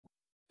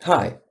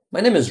Hi,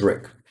 my name is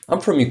Rick. I'm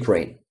from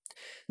Ukraine.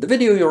 The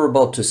video you're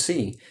about to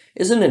see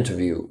is an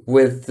interview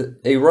with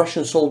a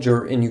Russian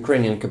soldier in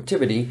Ukrainian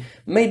captivity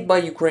made by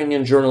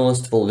Ukrainian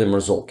journalist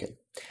Volodymyr Zolkin.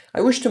 I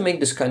wish to make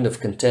this kind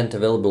of content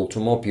available to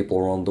more people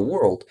around the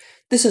world.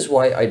 This is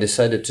why I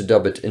decided to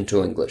dub it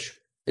into English.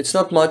 It's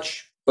not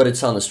much, but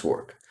it's honest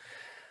work.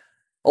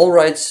 All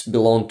rights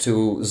belong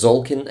to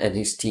Zolkin and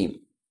his team.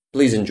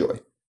 Please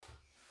enjoy.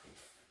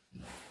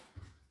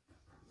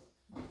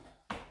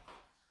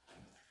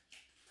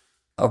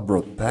 I've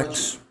brought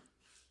packs.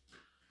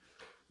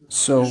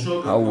 So,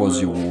 how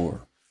was your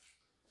war?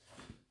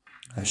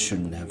 I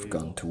shouldn't have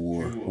gone to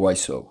war. Why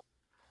so?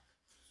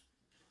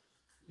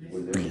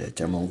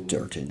 Blять, I'm all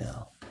dirty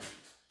now.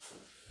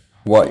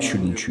 Why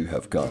shouldn't you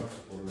have gone?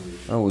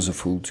 I was a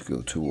fool to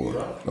go to war.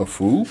 A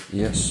fool?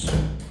 Yes.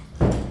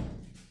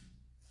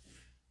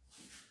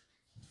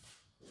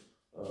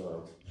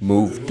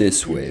 Move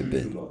this way a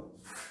bit.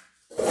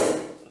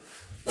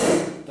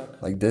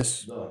 Like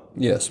this?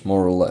 Yes,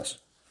 more or less.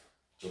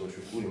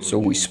 So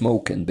we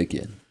smoke and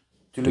begin.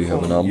 Do you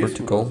have a number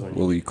to call?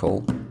 Will you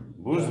call?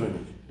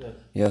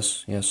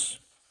 Yes, yes.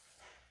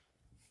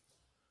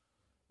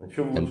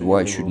 And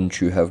why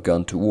shouldn't you have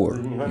gone to war?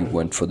 You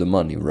went for the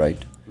money,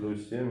 right?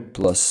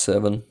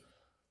 +7.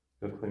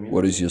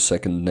 What is your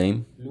second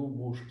name?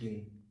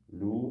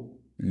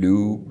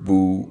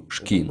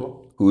 Lubushkin.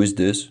 Who is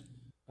this?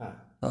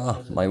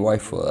 Ah, my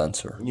wife will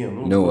answer.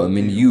 No, I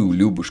mean you,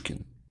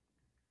 Lubushkin.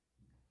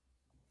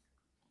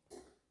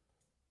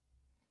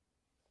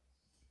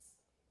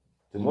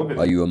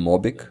 Are you a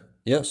Mobik?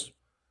 Yes.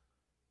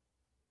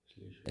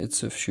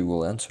 It's if she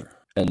will answer.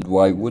 And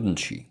why wouldn't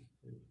she?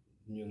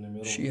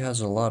 She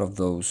has a lot of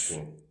those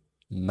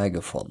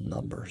megaphone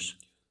numbers.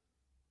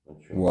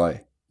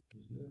 Why?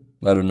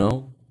 I don't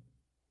know.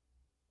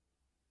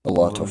 A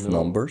lot of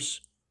numbers?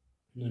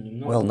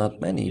 Well,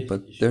 not many,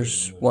 but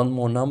there's one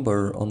more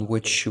number on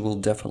which she will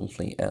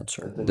definitely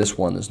answer. This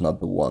one is not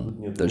the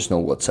one. There's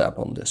no WhatsApp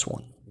on this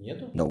one.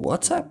 No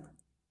WhatsApp?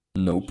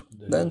 Nope.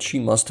 Then she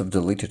must have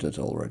deleted it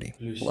already.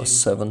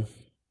 +7.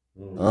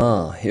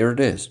 Ah, here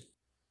it is.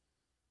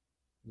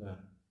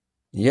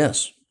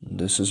 Yes,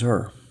 this is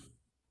her.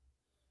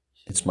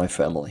 It's my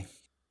family.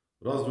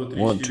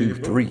 1, 2,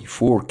 3,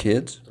 4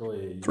 kids.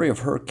 3 of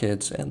her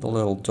kids and the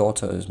little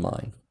daughter is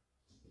mine.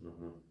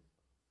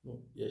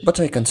 But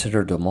I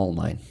consider them all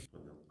mine.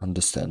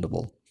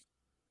 Understandable.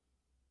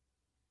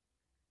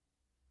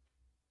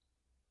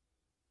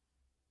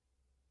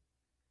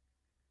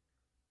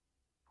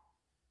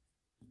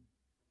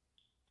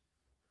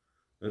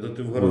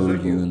 Were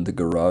you in the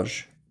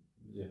garage?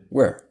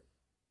 Where?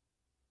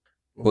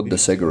 Put the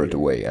cigarette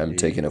away, I'm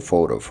taking a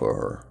photo for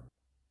her.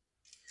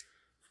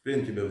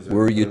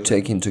 Were you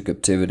taken to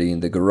captivity in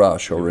the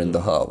garage or in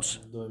the house?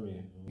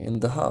 In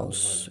the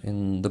house,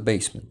 in the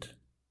basement.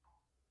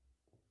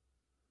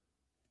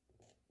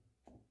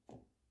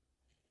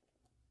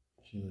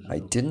 I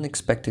didn't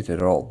expect it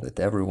at all that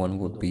everyone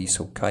would be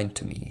so kind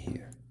to me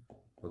here.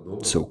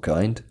 So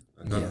kind?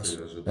 Yes.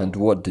 And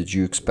what did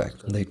you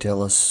expect? They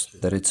tell us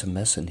that it's a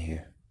mess in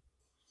here.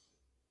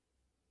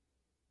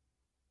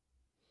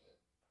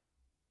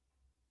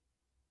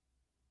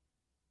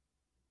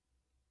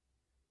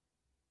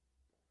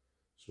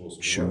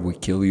 Should we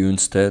kill you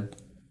instead?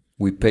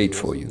 We paid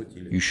for you.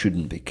 You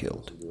shouldn't be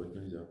killed.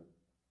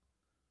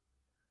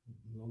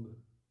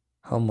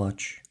 How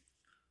much?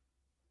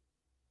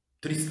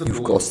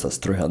 You've cost us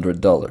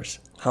 $300.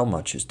 How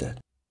much is that?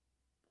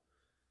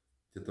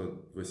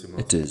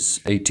 It is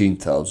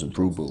 18,000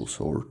 rubles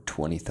or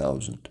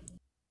 20,000.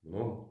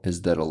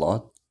 Is that a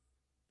lot?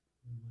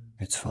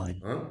 It's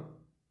fine.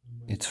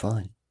 It's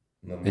fine.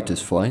 It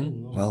is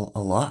fine? Well,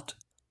 a lot.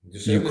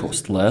 You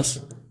cost less?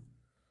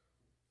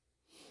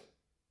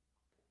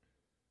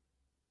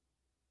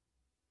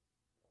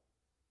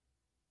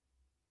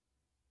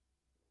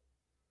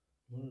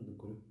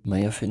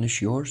 May I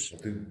finish yours?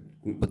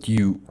 But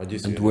you...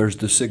 And where's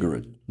the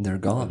cigarette? They're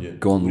gone.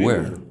 Gone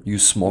where? You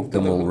smoked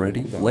them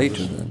already?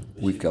 Later then.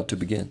 We've got to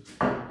begin.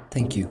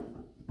 Thank you.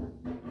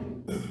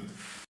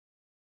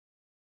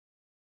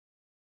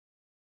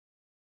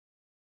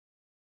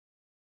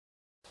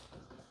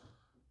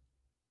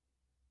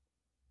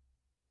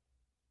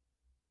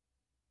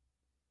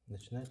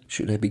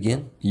 Should I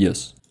begin?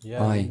 Yes.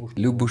 I,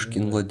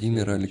 Lubushkin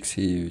Vladimir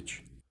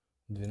Alexeyevich.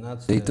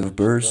 Date of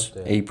birth,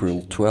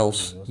 April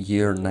 12th,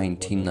 year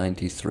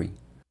 1993.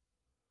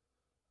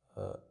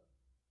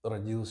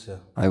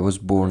 I was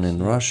born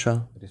in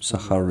Russia,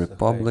 Sakha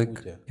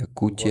Republic,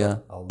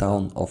 Yakutia,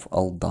 town of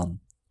Aldan.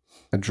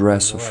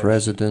 Address of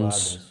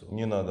residence,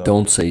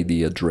 don't say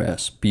the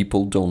address,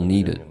 people don't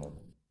need it.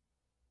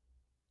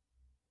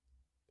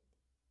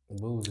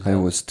 I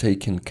was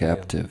taken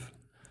captive.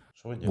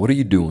 What are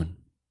you doing?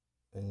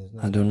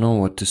 I don't know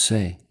what to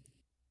say.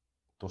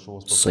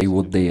 Say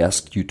what they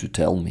asked you to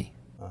tell me.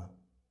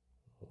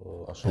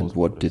 And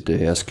what did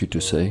they ask you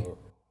to say?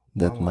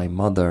 That my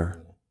mother...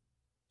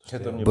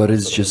 But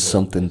it's just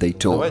something they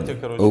told me.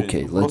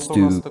 Okay, let's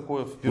do...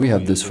 We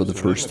have this for the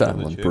first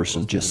time when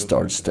person just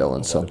starts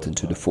telling something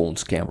to the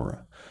phone's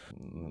camera.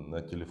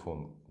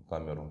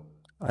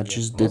 I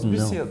just didn't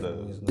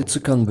know. It's a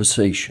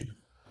conversation.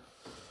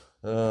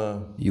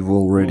 You've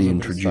already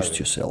introduced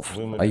yourself.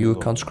 Are you a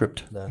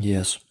conscript?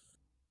 Yes.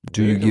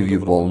 Do you give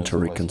your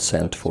voluntary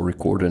consent for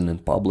recording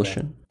and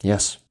publishing?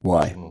 Yes.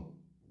 Why?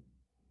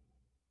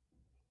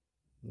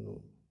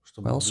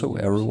 Well, so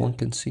everyone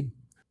can see.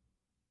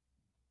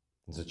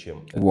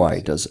 Why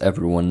does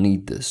everyone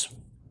need this?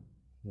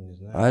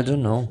 I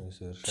don't know.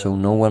 So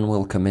no one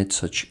will commit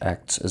such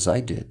acts as I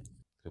did.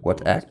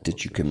 What act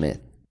did you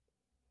commit?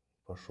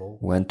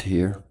 Went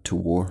here to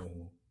war.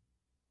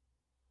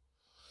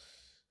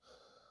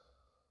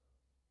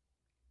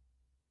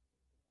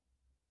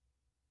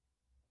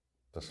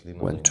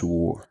 Went to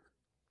war.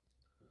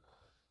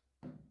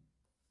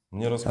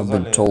 I've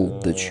been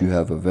told that you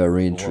have a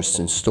very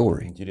interesting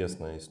story.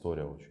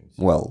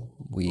 Well,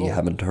 we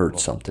haven't heard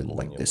something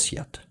like this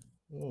yet.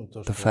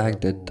 The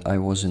fact that I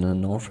was in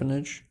an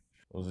orphanage?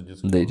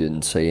 They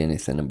didn't say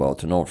anything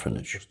about an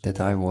orphanage.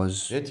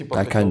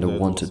 I kind of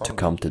wanted to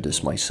come to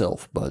this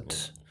myself,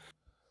 but...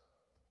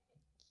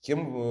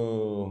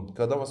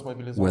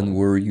 When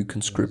were you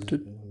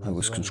conscripted? I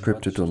was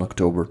conscripted on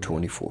October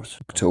 24th.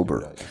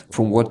 October.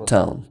 From what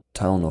town?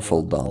 Town of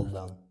Aldan.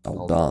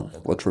 Aldan.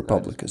 What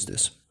republic is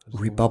this?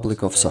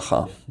 Republic of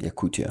Sakha,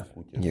 Yakutia.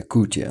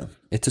 Yakutia.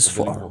 It is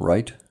far,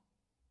 right?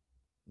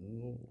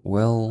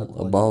 Well,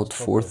 about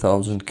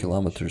 4,000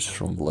 kilometers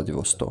from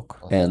Vladivostok.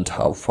 And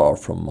how far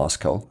from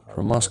Moscow?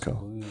 From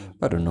Moscow?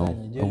 I don't know.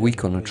 A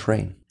week on a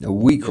train. A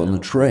week on a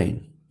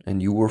train?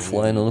 And you were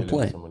flying on a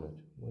plane?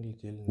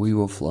 We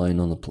were flying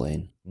on a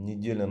plane.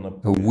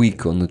 A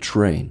week on a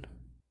train.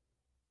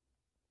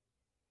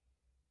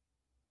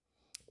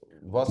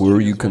 Were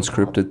you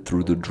conscripted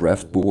through the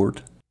draft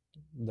board?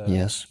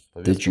 Yes.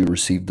 Did you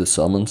receive the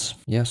summons?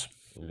 Yes.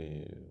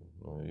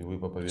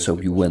 So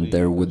you went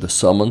there with the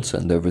summons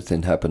and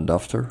everything happened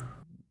after?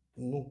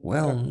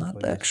 Well,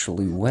 not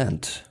actually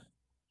went.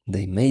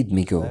 They made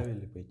me go.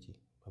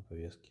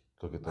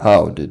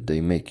 How did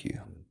they make you?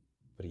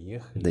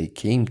 They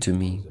came to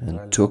me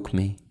and took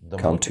me.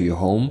 Come to your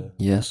home?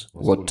 Yes.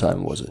 What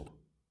time was it?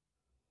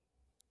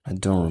 I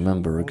don't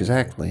remember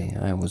exactly.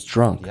 I was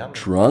drunk.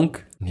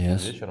 Drunk?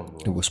 Yes.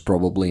 It was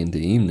probably in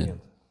the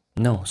evening.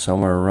 No,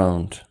 somewhere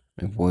around.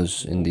 It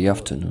was in the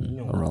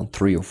afternoon, around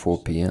 3 or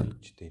 4 p.m.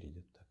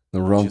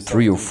 Around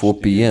 3 or 4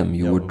 p.m.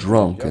 you were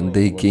drunk and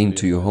they came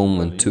to your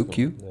home and took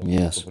you?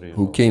 Yes.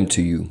 Who came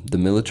to you? The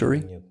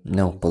military?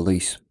 No,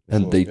 police.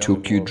 And they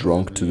took you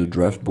drunk to the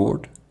draft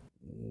board?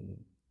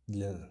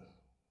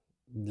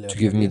 To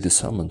give me the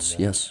summons,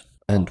 yes.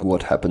 And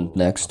what happened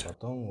next?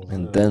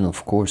 And then,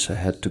 of course, I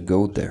had to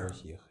go there.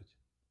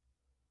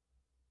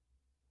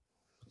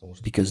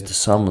 Because the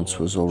summons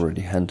was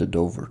already handed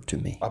over to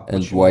me.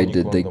 And why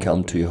did they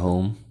come to your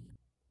home?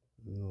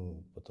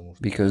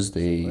 Because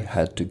they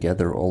had to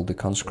gather all the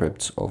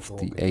conscripts of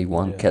the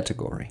A1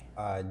 category.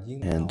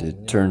 And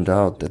it turned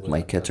out that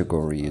my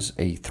category is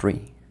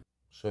A3.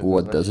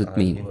 What does it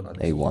mean,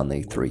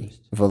 A1, A3?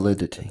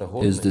 Validity.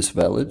 Is this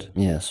valid?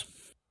 Yes.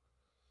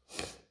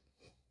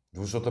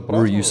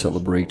 Were you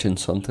celebrating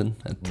something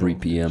at 3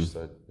 p.m.?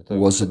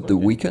 Was it the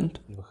weekend?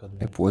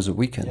 It was a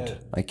weekend.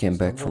 I came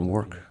back from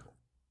work.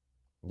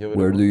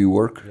 Where do you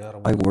work?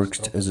 I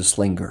worked as a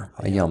slinger,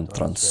 a yam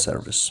trans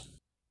service.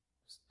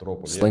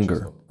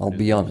 Slinger, I'll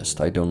be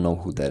honest, I don't know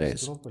who that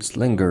is.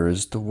 Slinger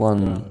is the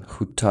one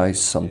who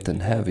ties something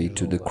heavy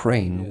to the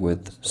crane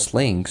with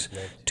slings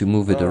to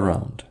move it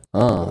around.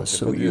 Ah,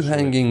 so you're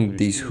hanging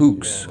these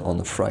hooks on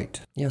a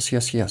freight. Yes,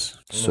 yes, yes.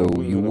 So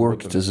you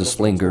worked as a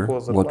slinger.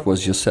 What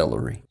was your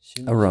salary?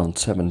 Around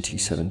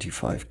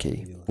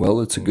 70-75K. Well,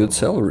 it's a good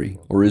salary,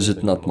 or is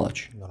it not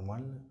much?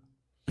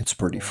 It's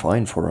pretty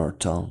fine for our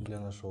town.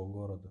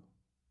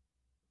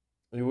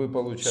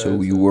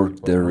 So you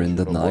worked there in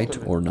the night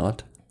or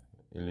not?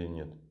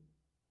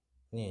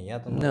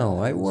 No,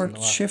 I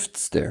worked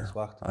shifts there.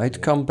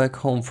 I'd come back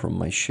home from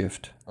my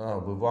shift.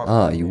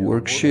 Ah, you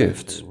work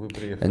shifts.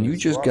 And you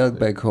just got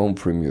back home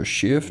from your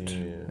shift,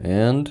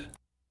 and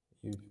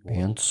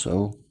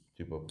so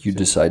you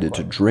decided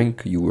to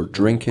drink, you were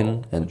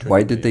drinking, and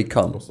why did they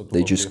come?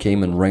 They just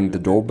came and rang the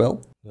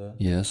doorbell?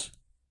 Yes.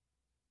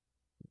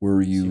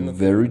 Were you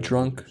very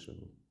drunk?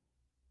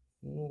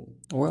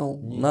 Well,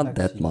 not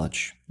that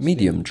much.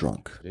 Medium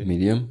drunk.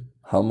 Medium?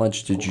 How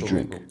much did you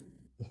drink?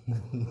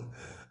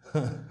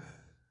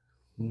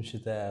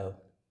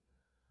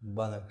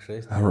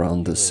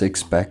 Around a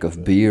 6-pack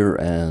of beer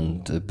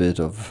and a bit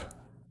of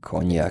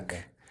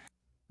cognac.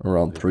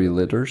 Around 3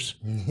 liters?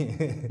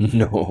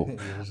 No,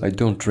 I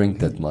don't drink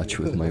that much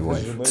with my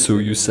wife. So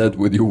you sat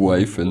with your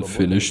wife and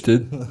finished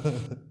it?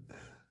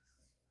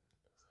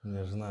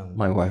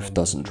 My wife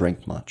doesn't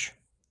drink much.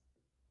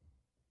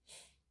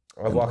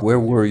 And where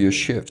were your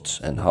shifts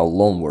and how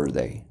long were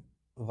they?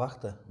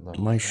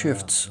 My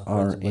shifts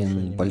are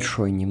in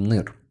Большой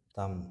Немныр.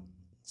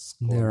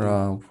 There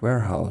are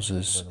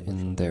warehouses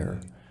in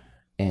there,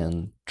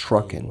 and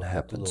trucking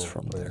happens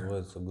from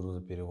there.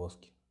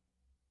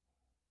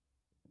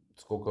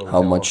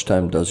 How much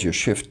time does your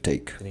shift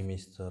take? 3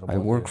 месяца I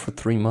work работаю, for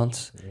 3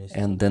 months месяц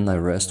and then I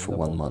rest for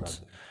иногда 1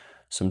 month, полправда.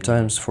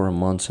 sometimes for a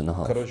month and a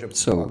half.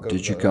 So,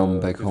 did you come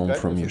back ты в home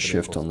from пятницу your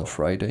shift приехал on the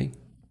сразу? Friday?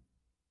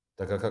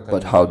 Так а как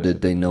But они how знали, did что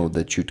ты they know приедешь?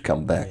 that you'd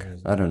come Я back?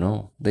 не I don't знаю.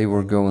 know. They were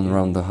Они going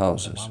around the ездили по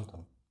houses. домам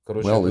там.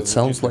 Well, это it звучит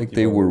sounds как, like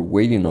they were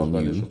waiting типа, on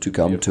ждали, you чтоб to ты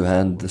come to приехал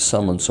hand домой the к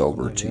summons себе.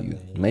 over to you.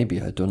 Наверное, я не Maybe,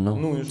 знаю. I don't know.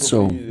 Ну и что,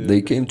 So,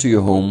 they came to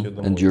your позвали тебе home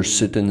and домой, you're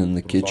ты sitting in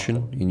the в трусах kitchen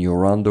там in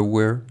your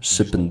underwear,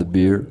 сидишь на sipping the кухне,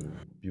 beer.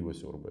 пиво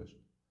сёрбаешь.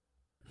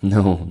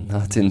 No,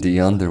 not in the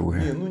Не знаю.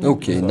 underwear. Не в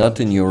Okay, трусах not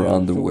in сидишь, your тебе всё,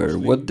 underwear.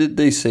 пошли, What did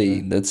they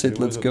say? That's it,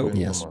 let's привозят go? твою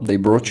Yes, информацию. they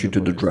brought you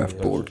Тебе to the повезли draft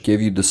дальше board, что? gave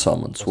you the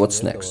summons.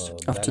 What's После next?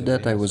 этого After дали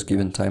that, I время was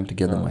given собрать time to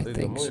gather my ты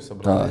things. домой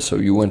собрались, So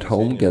и you в went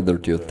home, воскресенье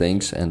gathered your уже things,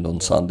 всё. and on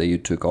Да. Sunday you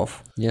took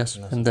off? Yes,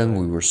 Нас and then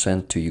we отправили were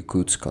sent to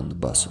Yakutsk on the на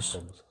buses.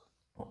 автобусах.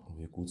 В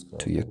Якутск на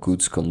To автобус.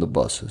 Yakutsk on the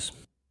buses.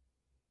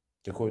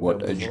 Какое у тебя What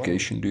образование?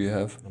 education do you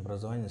have?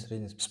 Образование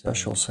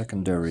Special среднеспециальное.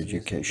 secondary Слесарь,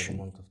 education.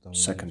 ремонт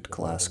автомобилей, Second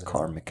второй class разряд.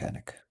 car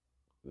mechanic.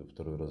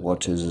 Второй разряд What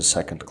is a образования.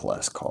 second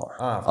class car?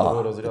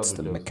 Второй разряд It's у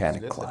the тебя mechanic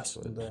слесарь, class. что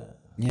это? Да,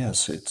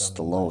 Yes, это it's the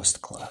самый lowest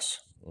маленький. class.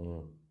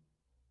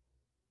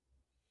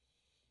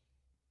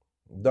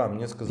 Да,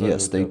 мне сказали,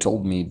 Yes, у they тебя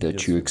told me в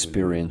that you детстве были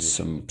experienced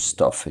вещи. some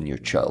stuff in your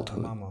Да,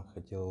 childhood. мама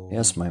хотела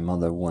Yes, убить my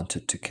mother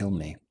wanted to kill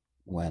me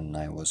when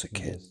I was a в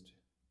kid. детстве.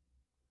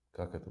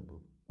 Как это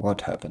было?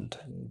 What happened?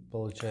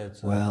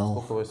 Получается, Well,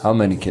 Сколько у вас how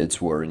many детей?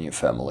 kids were in your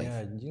family? я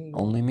один.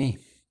 Only me.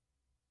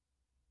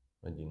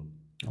 Один.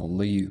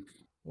 Only you.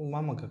 Ну,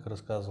 мама как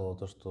рассказывала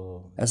то,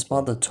 что As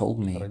mother told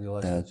me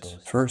родилась that сначала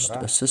first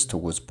сестра, a sister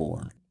was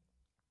born.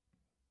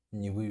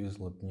 не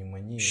вывезла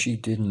пневмонию, She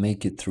didn't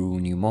make it through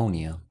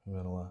pneumonia,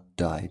 умерла.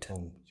 died.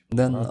 Потом, типа,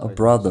 Then брат a родился,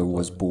 brother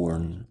was тоже,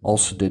 born, типа,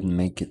 also пневмония. didn't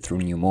make it through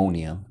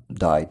pneumonia,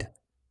 died.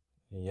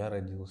 И я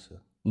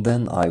родился.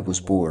 Then I У меня was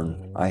была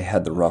born, I пневмония,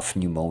 had я rough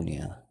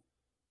pneumonia.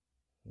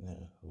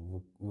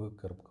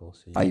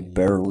 выкарабкался I и...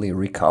 barely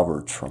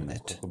recovered from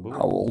it. Сколько было?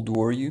 How old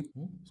were you?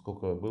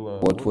 Сколько было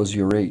What was годиков?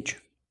 your age?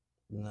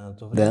 На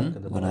то время, Then,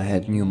 когда when была I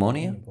had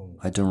пневмония, я pneumonia? не помню.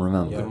 I don't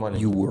remember. Я-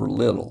 маленький You был. were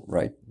little,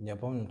 right? Я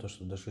помню то,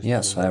 что до 6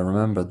 Yes, I лет,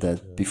 remember that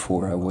значит,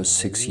 before I мама was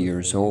 6 возилась,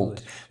 years old,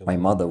 возилась, всё my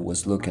было mother вроде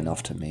was looking нормально.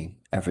 after me.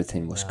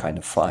 Everything was kind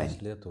of В 6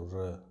 fine. лет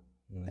уже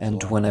And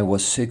начала when I was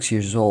 6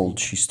 years old,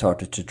 she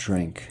started to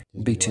drink,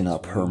 beating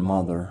up her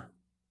mother,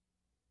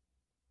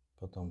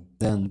 потом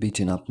then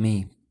beating up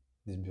me,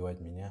 избивать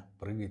меня,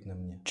 прыгать на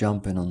мне,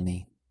 jumping on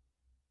me,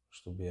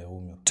 чтобы я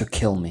умер. to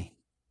kill me.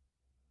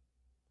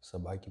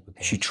 Собаки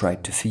пыталась. She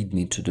tried to feed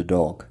me to the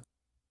dog.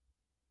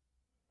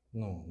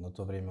 Ну, на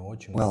то время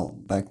очень... Well,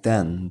 back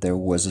then, there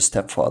was a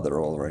stepfather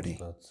потому already.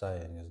 что отца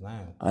я не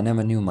знаю, I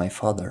never knew my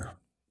father.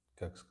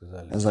 как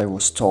сказали. As I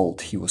was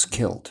told, he was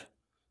killed.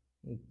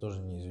 Ну, тоже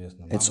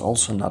неизвестно. It's Мама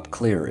also not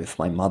clear if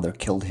my mother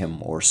killed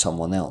him or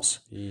someone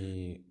else.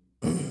 И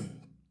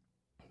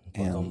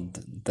потом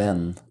And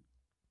then...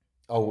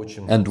 А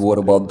отчим And what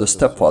смотрел about на the это всё,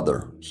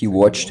 stepfather? He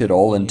watched it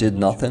all and did не,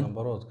 ну, nothing?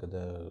 наоборот,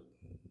 когда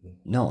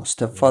No,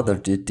 stepfather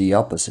did the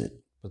opposite.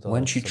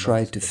 When пыталась she собаки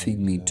tried to с feed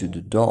me to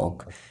the он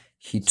dog,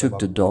 he took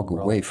the собаку dog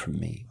убрал away from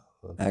me.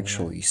 от меня.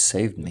 Actually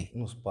saved me.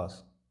 Ну,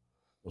 спас.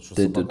 Вот что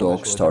Did the собака dog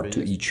начала start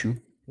тебя to есть? eat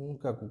you? Ну,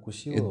 как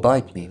укусила. It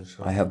bite me.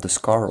 I have the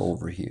scar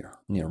over here,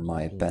 near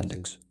my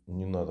appendix.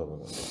 Не надо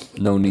было.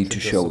 No need Что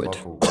to тебя show it.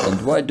 собака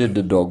And why did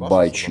the dog Ваша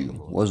bite собака you?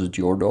 была? Was it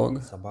your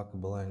dog? Собака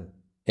была...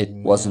 It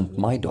не wasn't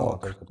моя, my мама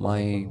dog. только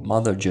My познакомилась,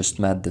 mother что just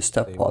met the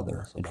это его была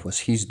stepfather. It собака. was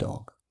his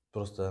dog.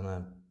 Просто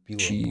она пила.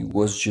 She много.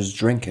 was just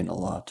drinking a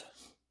lot.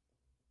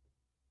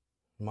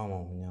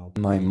 Мама у меня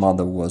My алкоголичка.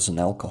 mother was an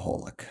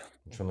alcoholic.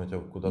 Что она тебя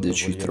куда-то Did в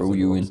she вольер throw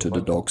you загнала into the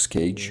собака? dog's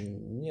cage?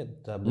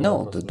 Нет, та была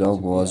No, просто the на dog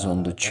цепи, was on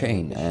а the та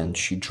chain меня and тащила.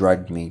 she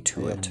dragged me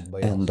to Я it.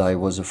 боялся And I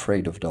собак. was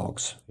afraid of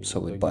dogs, И в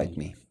so it итоге bite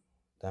me.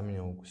 та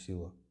меня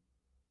укусила.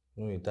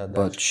 Ну и та But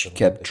дальше she всё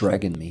равно kept тащила.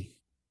 dragging me.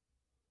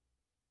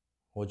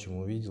 Отчим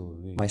увидел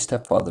и My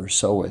stepfather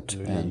saw it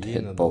люлей and ей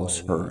hit надавал,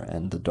 both her и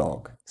and the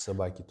dog.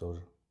 собаки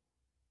тоже.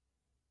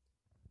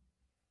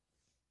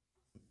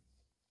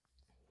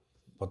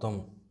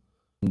 Потом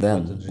в этот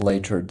Then, же день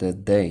later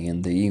that day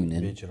in the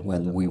evening, вечером, when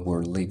когда we мы were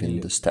уже leaving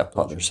уходили the от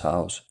stepfather's отчима,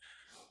 house,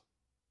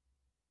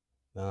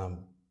 она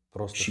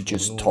просто she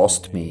just швырнула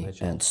tossed меня и me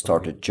начала and прыгать.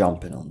 started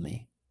jumping on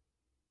me.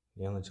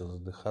 Я начал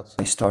задыхаться.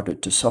 I started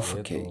to После этого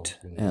suffocate,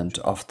 у нее and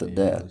что-то after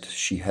that, появилось,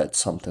 she had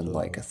something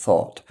like a что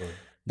thought типа,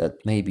 that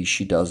maybe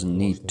she doesn't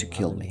может, need to не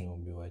kill надо me. меня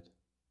убивать.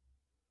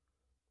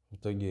 В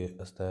итоге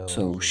оставила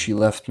So в she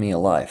живых. left me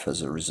alive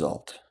as a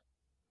result.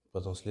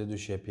 Потом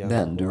следующая пьянка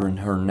Then, была, during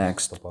her она с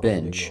next топором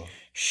binge, бегала.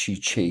 she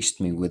chased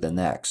me with an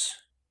axe.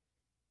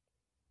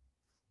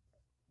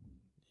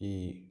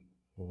 И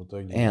в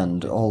итоге And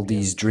эти all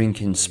these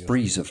пьянки drinking её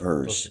sprees of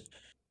hers, просто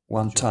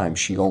one чуть time не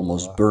she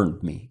almost сожгла.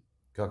 burned me.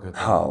 Как это?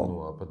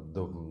 How?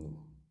 Ну,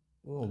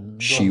 Ну,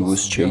 She бегала,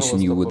 was chasing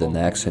you with an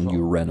axe and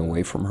you ran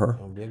away from her?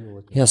 бегал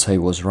от неё. Yes, I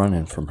was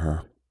running from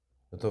her.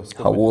 Это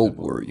сколько How тебе old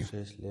было? were you?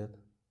 6 лет.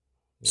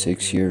 Я от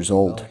 6 неё years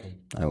old. убегал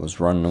там, I was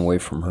running away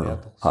from her,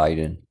 прятался.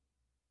 hiding.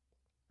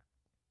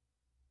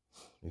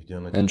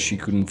 And she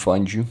couldn't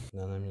find you?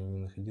 Она меня не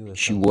находила.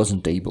 She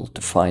wasn't able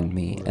to find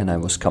me, and I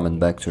was coming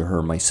back to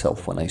her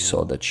myself when I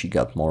saw that she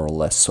got more or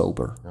less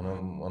sober.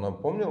 Она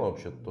помнила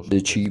вообще то, что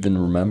Did she even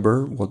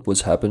remember what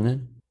was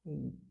happening?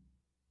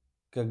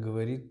 Как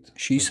говорит,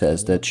 She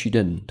says that she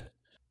didn't.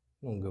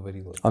 ну,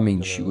 говорила. I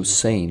mean, когда she was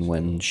вышла sane из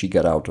when тюрьмы. she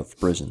got out of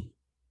prison.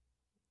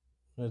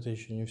 Но это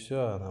еще не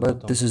все. Она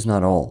But потом, this is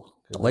not all.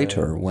 когда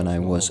Later, when I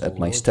снова was at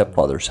my была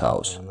stepfather's очень,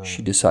 house, она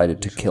she decided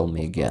to решила kill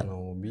me again.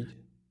 повторно убить.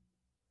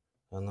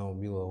 Она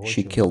убила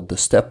She отчима. killed the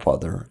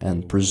stepfather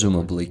and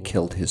presumably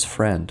killed his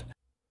friend,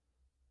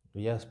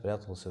 Я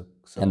спрятался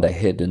к and I собаке,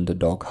 hid in the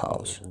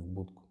doghouse в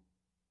будку,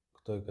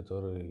 к той,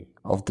 которой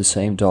of the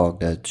same dog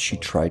that she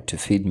tried to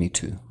feed me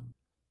to.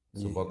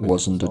 собака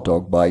Wasn't the кусала?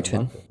 dog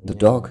biting? собака The меня-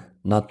 dog?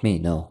 Not me,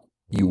 no.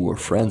 You were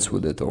friends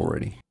with it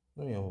already.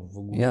 Ну, я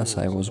выгуливал Yes,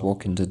 I was собаку.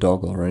 walking the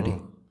dog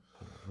already.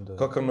 Да.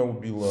 Как она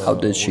убила How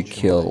did she отчима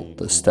kill и the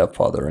друга?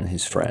 stepfather and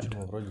his friend?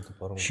 Отчима вроде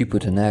топором She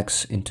put an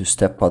axe into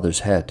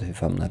stepfather's head,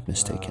 if I'm not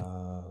mistaken,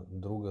 а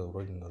друга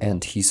вроде ножом.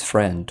 and his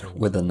friend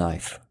with a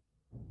knife.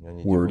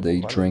 Они Were типа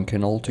they бухали?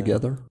 drinking all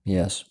together?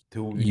 Yes. Ты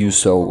увидел, You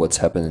что saw она what's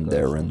happening такая,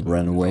 there что and ты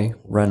ran away?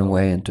 убежал? Ran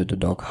away into the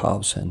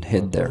doghouse and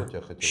hid there.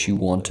 She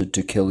wanted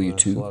to kill you Она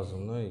too? шла за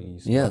мной и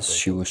Yes, собака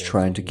she was как-то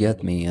trying to не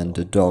get me, and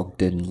the подпускала. dog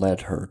didn't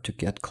let her to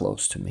get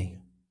close to me.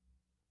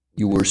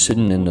 You were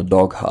sitting in the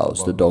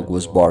doghouse, the dog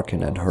was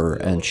barking at her,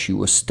 and she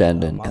was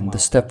standing, and the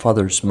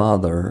stepfather's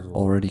mother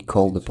already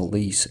called the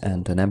police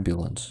and an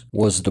ambulance.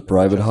 Was it a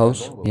private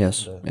house?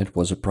 Yes, it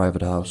was a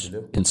private house.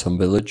 In some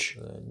village?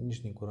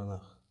 Нижний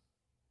Куранах.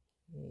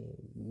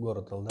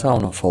 Город Алдан.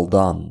 Town of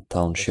Aldan,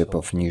 township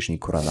of Nizhny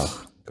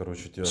Kuranach.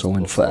 Короче, тебя So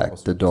in спасла, по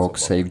fact, the сути, dog собака.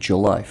 saved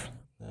your life.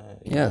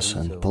 И Yes,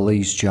 полиция and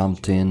police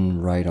jumped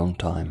in right on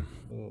time.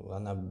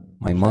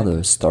 My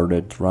mother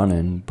started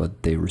running,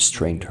 but they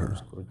restrained her.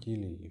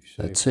 скрутили, и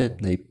всё, That's и it,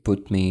 they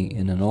put me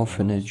in an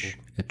orphanage,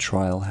 a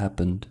trial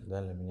happened.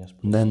 дали меня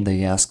спустить. Then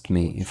they asked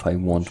me if I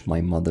want my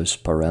mother's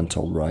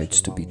parental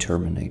rights to be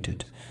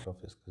terminated. Я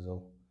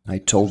сказал, I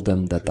told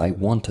them that I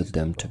wanted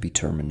them to be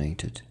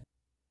terminated,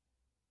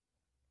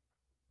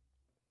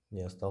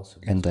 я остался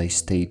без and I мамы.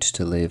 stayed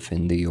to live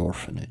in the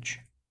orphanage.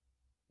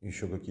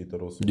 Еще какие-то Do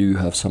родственники? you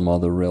have some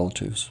other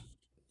relatives?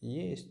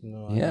 Есть,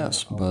 но они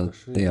Yes, but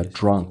алкаши, they are я с ними не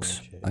drunks.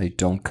 общаюсь. I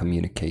don't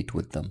communicate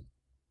with them.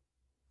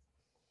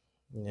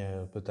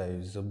 Я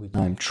пытаюсь забыть.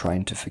 I'm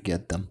trying to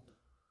forget them.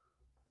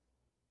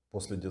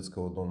 После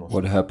детского дома.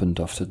 What happened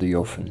after the После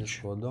orphanage?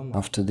 детского дома,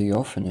 After the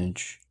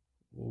orphanage,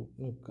 ну,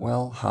 как,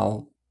 well,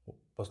 how? I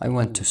поступил,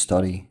 went to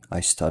study.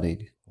 I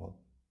studied. вот,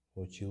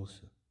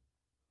 учился.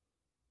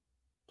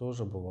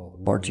 Тоже бывало.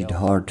 Partied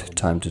гулял, hard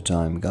time to работал,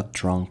 time, got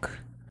drunk,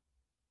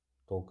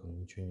 толком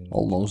ничего не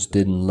almost научился.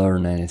 didn't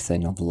learn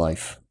anything of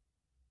life.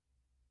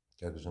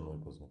 Как с женой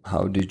познакомился?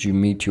 How did you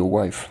meet your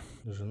wife?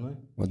 С женой,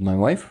 With my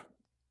wife?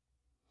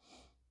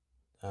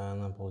 а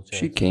она, She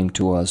получается, came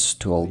to us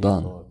to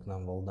Aldan. приехала к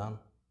нам в Алдан.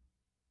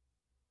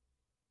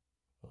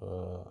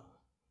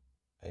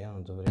 А я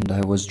на то время And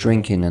I was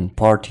drinking and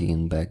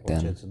partying back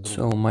then.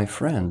 So my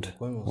friend,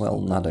 well,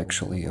 not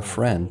actually a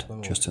friend,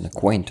 just an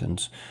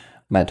acquaintance,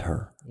 met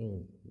her.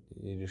 ну,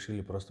 и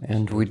решили просто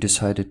And we посидеть.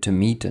 decided to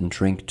meet and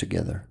drink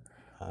together.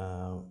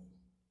 А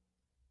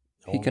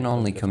He он can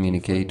only только в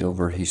communicate телефоне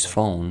over может his общаться.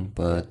 phone,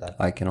 but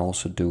I can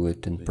also do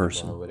it in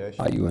person.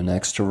 Are you an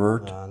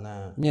extrovert? А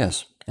она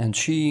Yes, and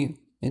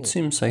it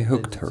seems I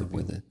hooked her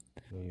with it.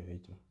 её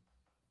этим.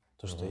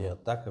 То, что я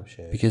так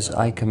общаюсь, Because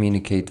а I она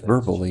communicate пытается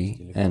через verbally,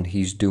 телефон. and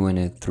he's doing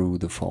it through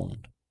the phone.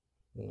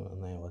 Ну,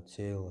 она его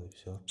отсеяла и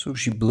все. So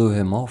she blew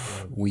him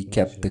off, we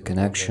kept the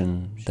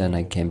connection, then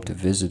I came to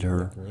visit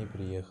her. К ней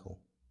приехал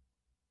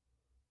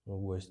в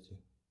гости.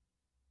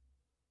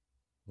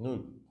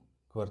 Ну,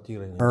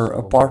 Квартира не Her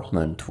особо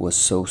apartment was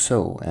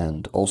so-so,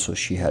 and also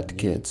she had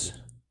kids.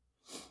 была.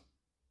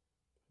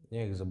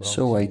 Я их забрал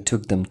So к I себе.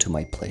 took them to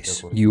my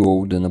place. You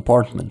owed an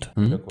apartment,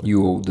 hmm?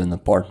 You owed an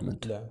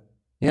apartment. Да.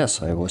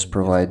 Yes, I was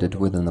provided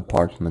with an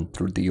apartment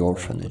through the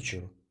orphanage.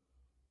 Квартиру.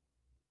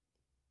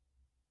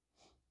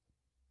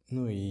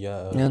 Ну и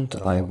я And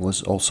I работал.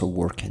 was also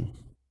working.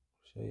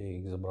 Всё, я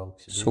их забрал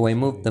к себе. So I и всё,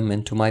 moved и them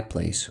into my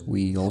place.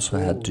 We also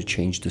had to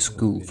change the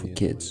school for переехали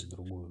kids. в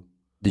другую.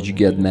 Did you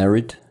get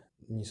married?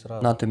 Не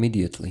сразу. Not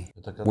immediately.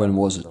 это когда When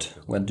вы was it?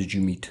 расстались? When did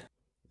you meet?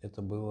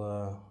 Это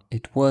было...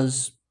 It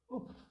was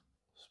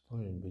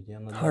Вспомнить бы, я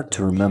на hard даты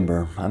to вообще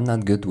remember. I'm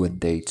not good with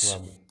dates.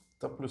 слабый.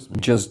 Да плюс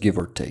Just give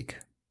or take.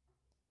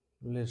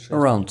 Лет 6.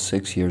 Around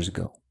 6 years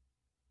ago.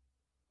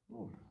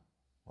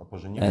 А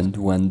поженились? And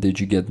when did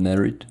you get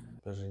married?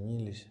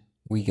 Поженились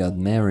We got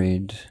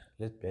married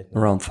лет 5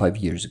 around 5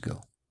 years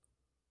ago.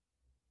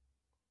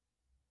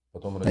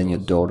 Потом Then your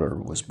родилась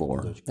daughter was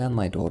born. дочка. Then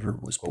my daughter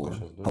was Сколько born.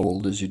 сейчас How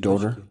old is your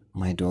daughter? Дочки.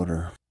 My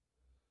daughter.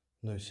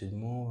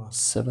 07-го,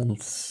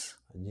 7th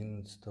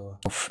 11-го.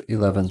 of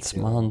 11th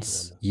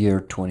month, year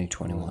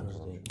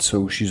 2021.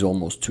 So she's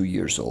almost 2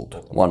 years old.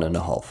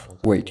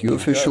 1.5. Wait, you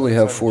officially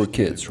have 4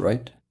 kids,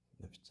 right?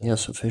 Официально.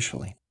 Yes,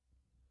 officially.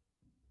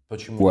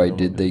 Почему Why тебя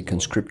did they мобилизовали?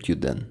 conscript you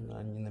then?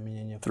 Они на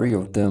меня не 3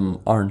 of оформили.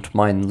 them aren't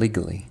mine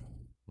legally.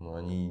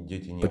 Они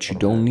дети не but you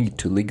don't need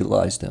to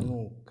legalize them.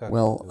 Ну, как...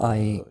 Well,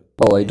 I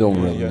don't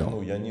really Я,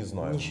 know. я не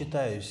знаю. Не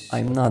считаюсь...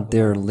 I'm not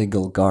their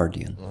legal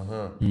guardian.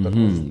 Ага. Так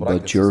вы же в браке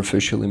But you're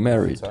состоите officially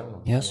married.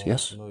 официально. Yes,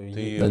 yes. Ну, и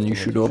Ты Then you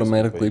should автоматически,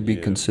 automatically по be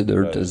идее,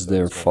 considered as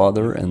their являешься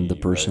father отцом and the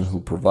и person who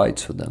являешься,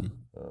 provides for them. их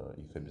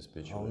А у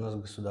обеспечиваешь. нас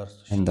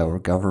государство And our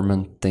считает...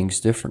 government thinks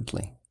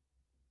differently.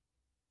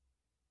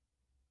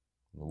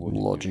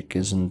 Логики. Logic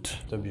isn't.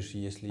 То бишь,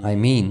 если I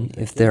есть mean,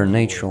 хотя if their бы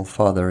natural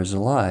father is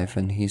alive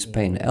and he's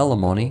paying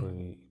alimony,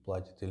 который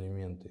платит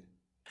алименты,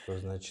 то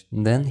значит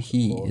then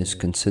he он is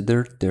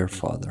considered their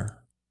father.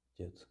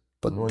 отец.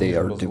 But Ну, they они же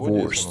are в разводе, если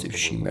divorced она if с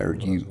she тобой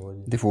married живет.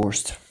 you.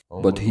 Divorced. А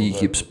он But he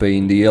продолжает keeps это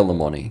paying the делать.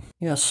 alimony.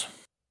 Yes.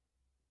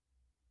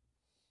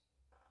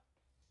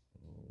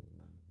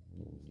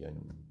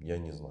 Я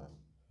не знаю.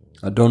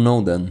 I don't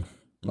know then.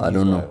 I Не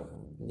don't know. знаю.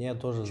 Я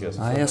тоже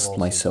Честно. I asked задавался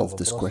myself этим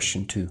this вопросом.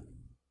 question too.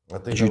 А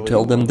ты Did you говорил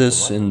tell them про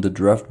this in the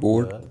draft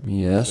board? Да.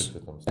 Yes. Что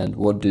тебе там And сказали?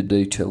 what did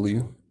they tell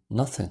you?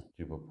 Nothing.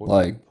 Типа, пофиг,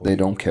 Like, they пофиг.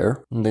 don't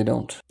care? They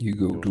don't. You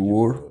go Идёшь, to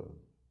war, типа,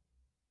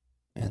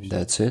 and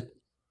that's it.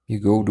 You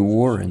go to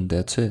war, and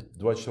that's it.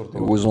 24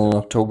 It was on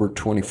October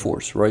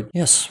 24th, right?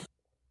 Yes.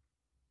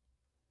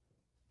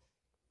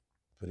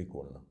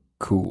 Прикольно.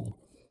 Cool.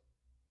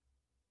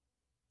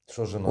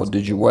 Что жена What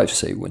did your сказала? wife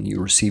say when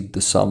you received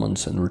the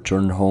summons and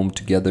returned home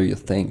to gather your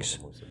things?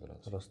 Домой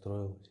собираться.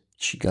 Расстроилась.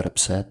 She got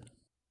upset.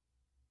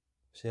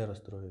 Все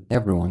расстроились.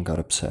 Everyone got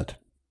upset.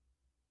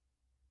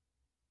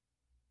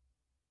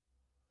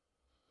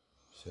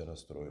 Все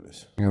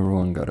расстроились.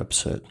 Everyone got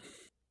upset.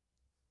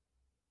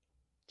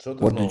 Что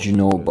ты What знал, did you что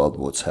know происходит? about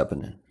what's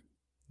happening?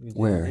 Где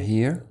Where? здесь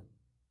Here?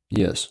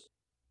 Yes.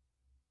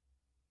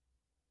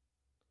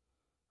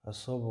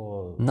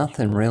 особого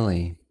Nothing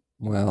really.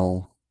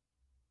 Well,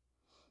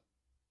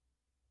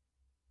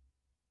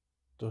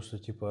 то, что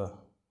типа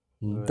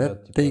that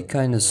говорят, they типа,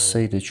 kind of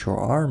say that your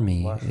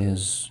army ваши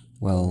is,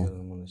 well,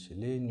 мирному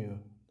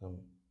населению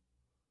там,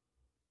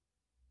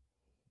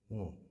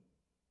 ну,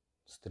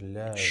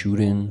 стреляют,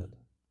 Shooting. бомбят,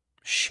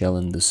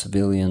 shelling the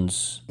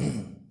civilians,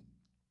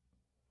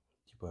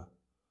 типа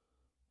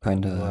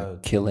kind of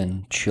убивают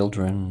killing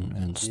children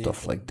and детей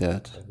stuff там like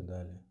that. и так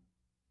далее.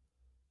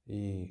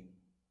 И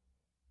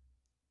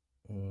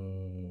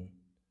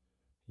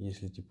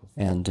если типа в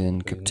And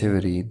in плену,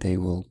 captivity, they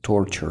will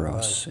torture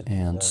us убивают и так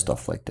and далее.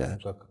 stuff like Ну,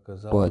 that. как But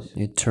оказалось,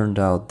 it turned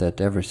out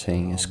that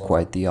everything is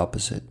quite the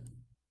opposite.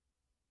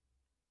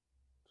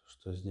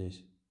 что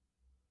здесь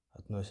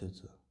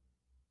относятся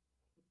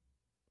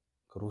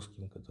к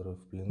русским, которые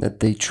в плену. That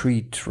they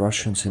treat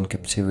Russians in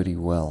captivity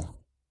well.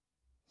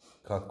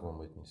 Как к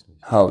вам отнеслись?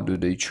 How do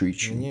they treat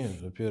you? Мне,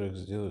 во-первых,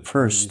 сделать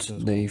First,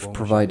 медицинскую they've помощь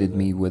provided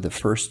оказали. me with a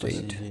first По сей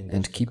aid день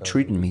and даже keep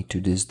оказывают. treating me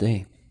to this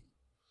day.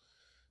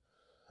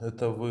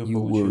 Это вы You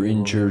получили were во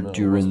injured время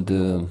during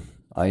выстрела. the...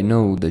 I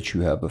know that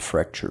you have a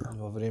fracture.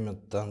 Во время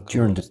танкового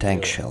During the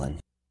tank обстрела. shelling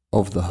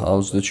of the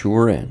house that you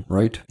were in,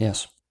 right?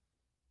 Yes.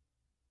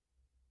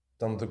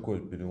 Там такой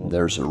перелом.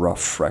 There's a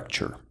rough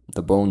fracture.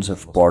 The bones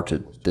have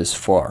parted this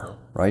far,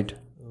 right?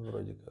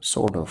 Вроде как.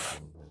 Sort of.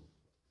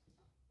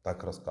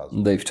 Так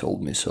рассказывают. They've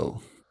told me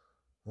so.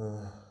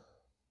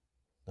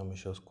 Там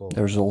еще осколок.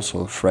 There's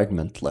also a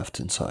fragment left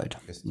inside.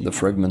 The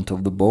fragment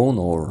of the bone,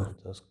 or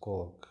Это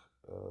осколок.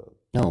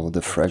 no,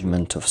 the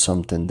fragment of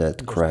something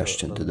that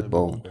crashed into the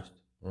bone.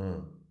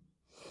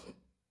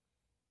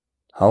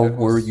 How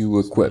were you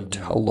equipped?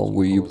 How long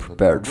were you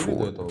prepared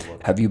for?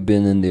 Have you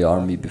been in the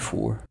army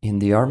before? In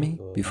the army?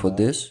 Before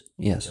this?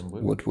 Yes.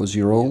 What was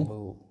your Я role?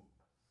 был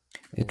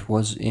It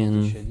was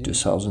in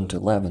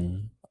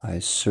 2011. I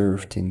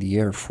served in the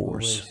Air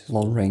Force,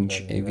 Long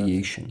Range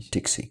Aviation,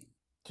 Tixi.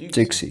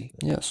 Tixi,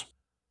 yes.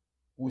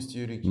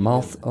 Устье реки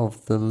Mouth Лены.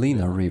 of the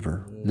Lena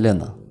River,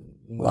 Lena,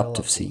 Моралов.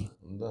 Laptevsea.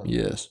 Да.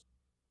 Yes.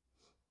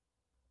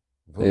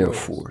 ВВС. Air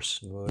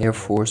Force. Air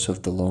Force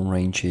of the Long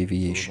Range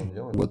Aviation.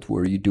 What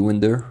were you doing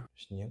there?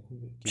 Снег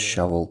кидал.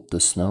 Shoveled the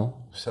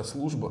snow? Вся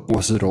служба.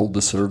 Was it all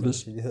the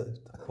service?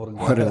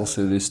 What else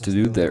it is to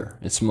do there?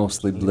 It's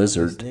mostly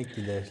blizzard. Снег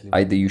кидаешь, либо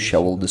Either you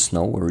shovel the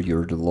snow or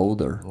you're the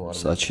loader.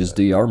 Such is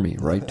the army,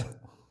 right?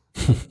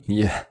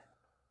 Yeah.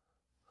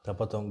 А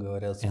потом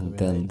говорят, And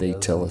then they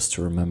tell us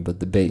to remember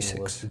the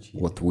basics,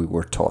 what we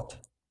were taught.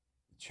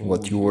 Чему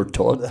What you учили? were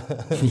taught?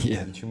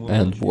 Yeah.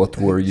 And what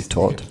were you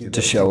taught?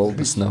 To shovel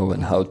the snow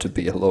and how to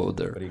be a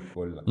loader.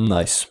 Прикольно.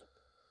 Nice.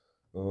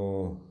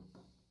 О,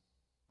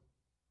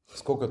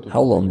 Сколько тут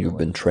How long ты you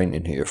been тренировался?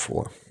 training here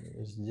for?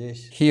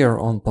 здесь Here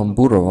on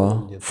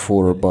Pamburova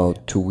for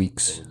about 2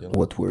 weeks.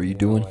 What were you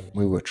doing?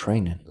 We were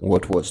training.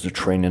 What was the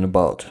training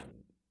about?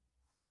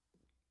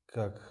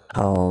 как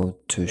How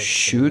to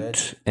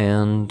shoot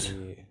and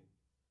и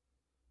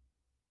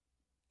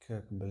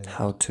как, блин,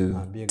 how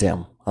to... бегать.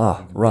 Damn.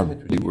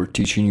 Run. They were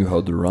teaching you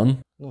how to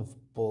run? Ну,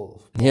 в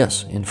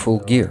Yes, полном in full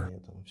gear. тренировании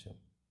там всё.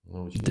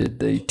 Научили. Did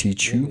they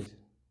teach you? Бегать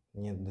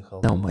не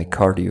отдыхал. No, my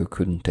cardio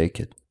couldn't take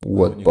it.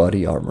 What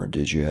body armor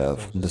did you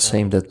have? The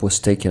same that was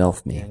taken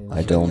off me.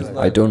 I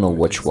don't know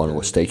which one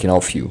was taken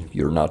off you.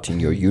 You're not in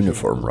your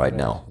uniform right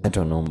now. I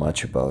don't know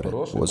much about it.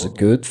 Was it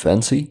good?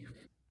 Fancy?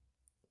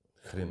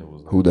 Хрен его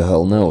знает. Who the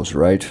hell knows,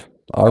 right?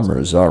 Armor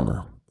is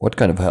armor. What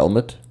kind of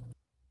helmet?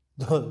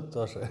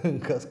 Тоже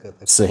каска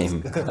это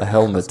Same. каска. A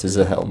helmet is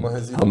a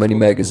helmet. How many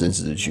magazines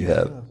did you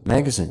have?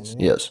 Magazines?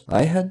 Yes.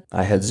 I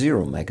had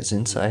 0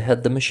 magazines. I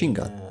had the machine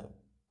gun.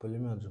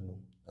 Пулемет же был.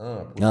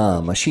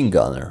 Ah, machine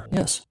gunner.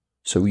 Yes.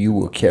 So you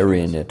were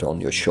carrying it on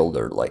your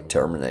shoulder like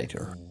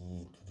Terminator.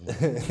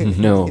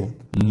 No.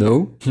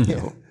 No?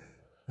 No.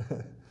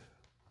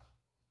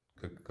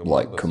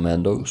 Like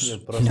commandos?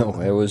 Нет, просто No,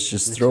 I was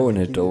just throwing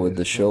it over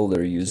the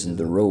shoulder using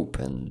the rope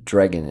and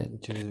dragging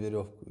it. через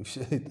веревку и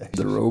все, и так.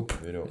 The rope?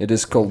 It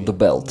is called the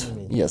belt.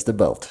 Yes, the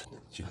belt.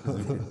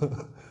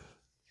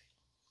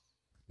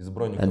 Из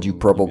броника And you не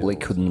probably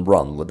бегал. couldn't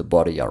run with the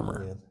body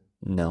armor. Нет.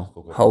 No.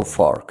 How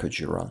far could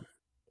you run?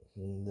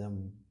 Да,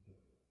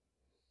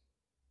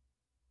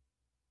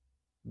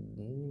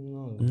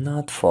 немного.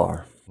 Not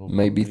far.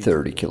 Maybe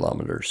 30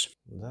 kilometers.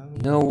 Да,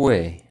 No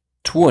way.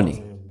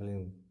 20.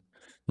 блин,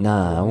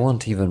 Nah, I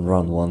won't even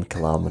run 1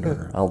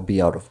 kilometer. I'll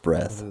be out of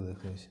breath.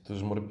 выдохнусь. Ты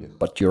же морпех.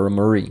 But you're a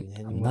Marine.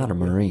 I'm not a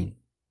Marine.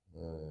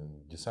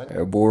 Десантник?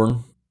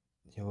 Airborne?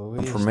 Я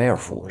I'm from Air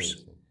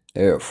Force.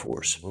 Air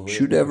Force.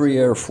 Should every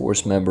Air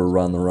Force member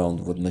run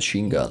around with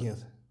machine gun? Нет.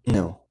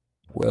 No.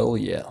 Well,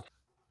 yeah.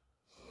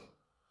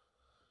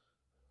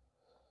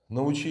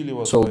 Научили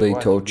вас So they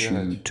воевать, taught you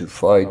бегать. to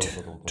fight, Куда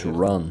вы потом to поехали?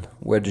 run.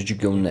 Where did you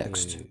go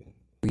next?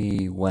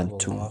 We went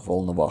to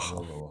Volnovakha.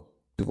 Волновах.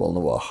 To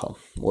Volnovakha.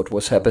 What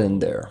was happening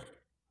there?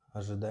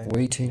 Ожидание,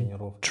 Waiting,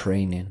 тренировка.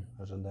 training.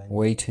 Ожидание,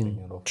 Waiting,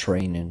 тренировка.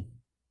 training.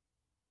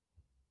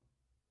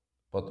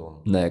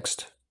 Потом.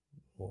 Next.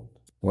 Вот.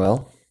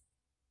 Well,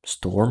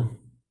 storm.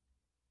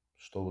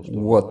 Что вы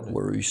What штурмовали?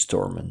 were you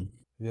storming?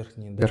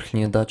 Верхние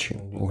Верхние дачи,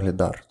 Угледар.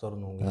 Угледар. В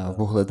сторону В Угледара.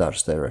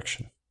 Угледар's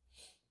direction.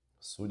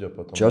 Судя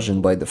по тому, Judging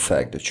что by вы the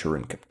fact that you're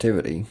in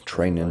captivity,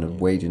 training and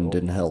waiting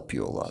didn't help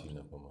you a lot.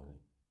 сильно помогли.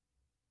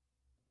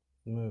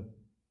 Мы,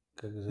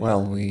 как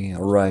Well, заехали, we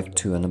arrived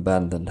to an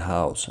abandoned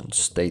house and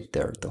stayed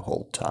there the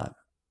whole time.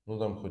 Ну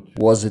там хоть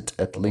Was it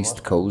at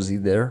least cozy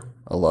there?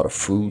 A lot of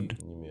food?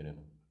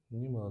 немерено.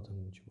 не было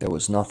там ничего. There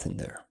was nothing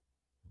there.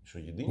 Что,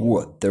 еды не было?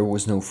 What? There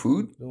was no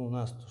food? Ну, у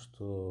нас то,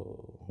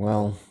 что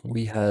Well,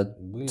 we had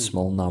были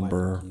small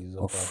number маленькие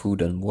of запасы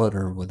food and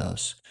water with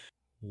us,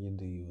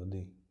 еды и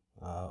воды.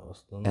 А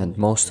основное and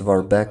most of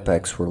our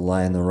backpacks were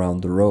lying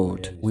around the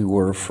road. We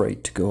were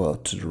afraid to go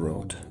out to the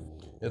road.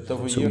 Это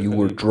вы So you ехали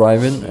were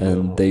driving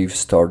and с they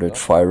started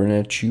firing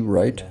at you,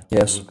 right?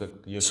 Yes. Вы как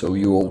ехали So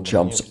you all на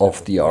jumped броне,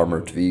 off the все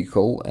armored подпрыгивали.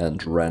 vehicle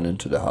and ran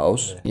into the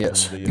house?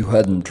 Yes. You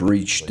hadn't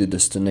reached the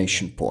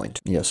destination point.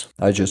 Yes.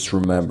 I just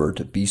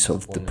remembered a piece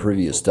of the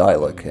previous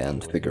dialogue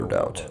and figured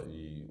out.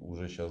 И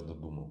уже сейчас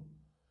додумал.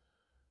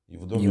 И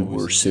в доме You вы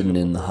were сидели, sitting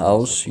in the пока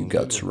вас house, you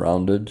got окружили.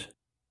 surrounded,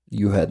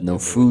 you had no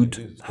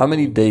food. How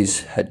many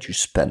days had you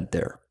spent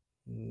there?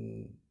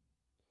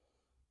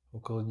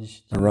 около 10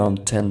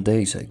 Around 10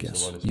 days, I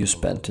guess, you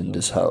spent in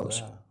this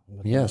house.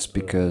 Yes,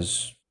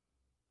 because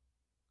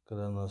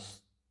когда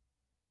нас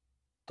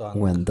танк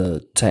when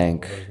the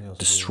tank разнес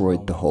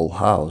destroyed the дом, whole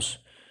house,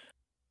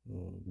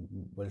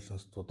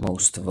 большинство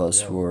most таких of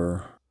us материалов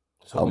were.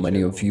 Сколько How many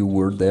человек of было? you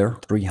were there?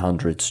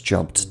 300s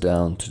jumped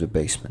down to the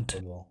basement.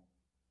 подвал.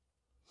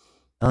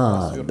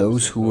 Ah,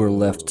 those who were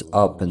left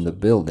up in the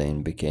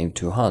building became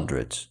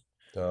 200s,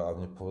 Да, а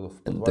в and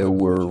подвале there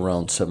were получается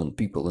around 7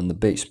 people in the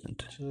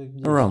basement. Человек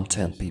 10. Around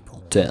 10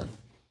 people. 10.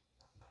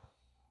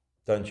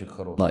 танчик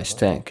хороший. Nice да?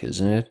 tank,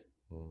 isn't it?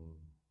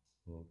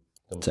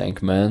 Там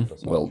Tank man,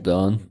 well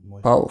done.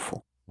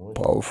 Powerful.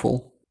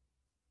 Powerful.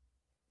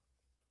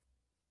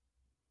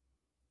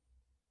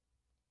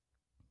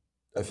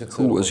 Офицер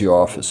Who was ваш your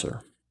был?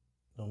 officer?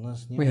 У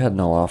нас не We было. had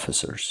no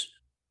officers.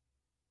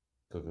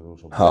 Как это,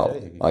 что, How?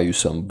 бродяги Are you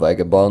some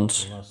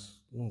vagabonds? У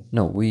нас, ну,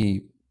 No,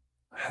 we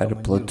had a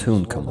Командир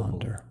platoon взвода был.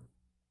 commander.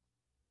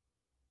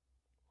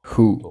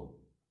 Who?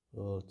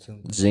 Кто?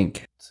 цинк.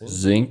 Zinc. Цинк?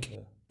 Zinc?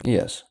 Да.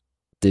 Yes.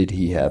 Did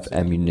he have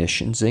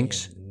ammunition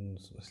zincs? Ну,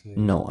 в смысле,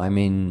 No, I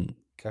mean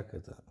как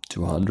это?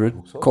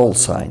 200. Call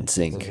sign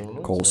zinc.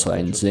 Call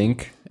sign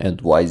zinc.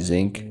 And why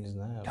zinc? Не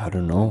знаю. I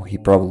don't know. He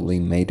probably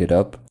made it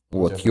up.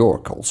 What your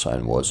call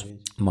sign was?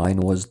 Mine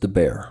was the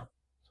bear.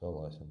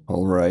 Согласен.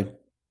 All right.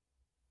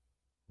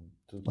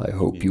 Тут I не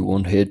hope бей. you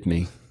won't hit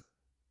me.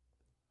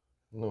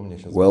 Ну, у меня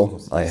сейчас Well,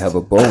 бонус I есть. have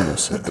a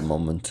bonus at the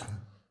moment.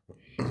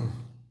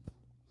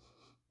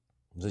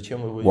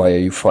 Зачем вы Why are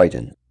воюете? you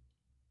fighting?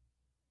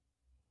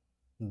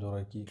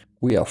 Дураки.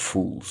 We are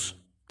fools.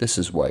 This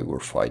is why we're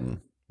fighting.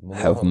 Много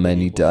Have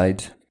many погибло.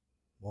 died?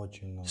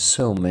 Очень много.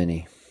 So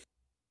many.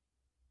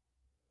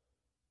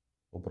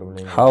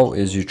 Управление How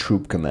ваше. is your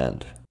troop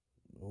command?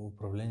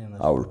 Управление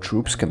наше Our было.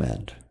 troops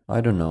command?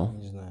 I don't know.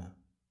 Не знаю.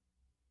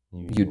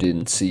 Не You видел.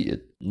 didn't see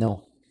it.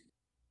 No.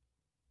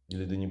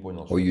 Или ты не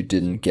понял, Or you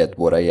didn't get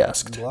what I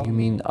asked. You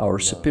mean our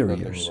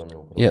superiors?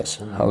 Yes.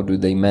 How do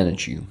they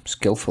manage you?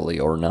 Skillfully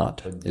or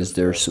not? Is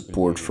there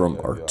support from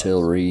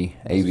artillery,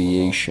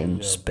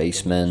 aviation,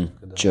 spacemen?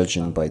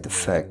 Judging by the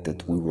fact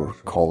that we were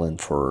calling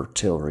for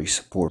artillery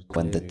support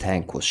when the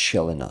tank was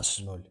shelling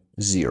us. 0.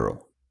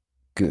 0.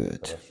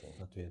 Good.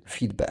 Хорошо.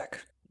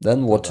 Feedback.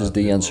 Then what Тогда is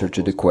the ответ на answer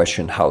to the вопрос, как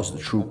question, управлять how's the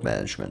деньгами. troop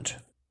management?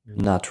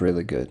 Not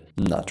really good.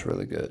 Not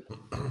really good.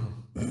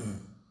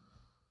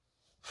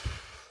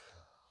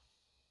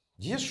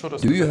 Есть что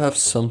Do you рассказать have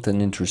еще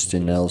something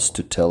interesting else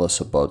to интересного? tell us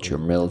about your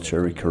Какую-нибудь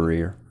military тему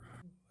карьеры?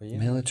 career?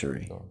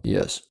 Military? Да.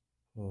 Yes.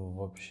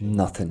 Вообще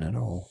Nothing at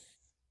all.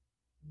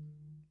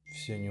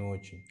 все не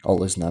очень.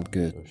 All is not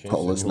good. Вообще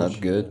All всё is не not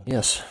очень. good.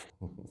 Yes.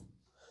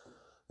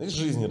 Из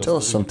жизни Tell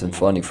us расскажи something какую-нибудь.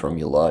 funny from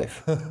your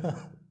life.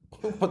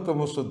 Ну,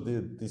 потому что ты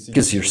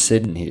Because сидишь you're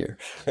sitting here.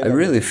 I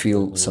really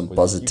feel some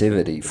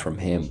positivity from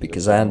him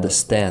because I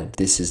understand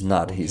this is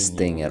not his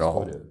thing at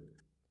all.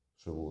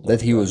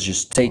 That he was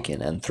just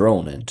taken and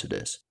thrown into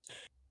this.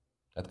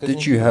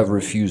 Did you have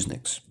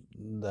refuseniks?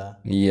 Да.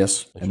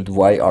 Yes. А And чё ты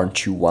why хотел?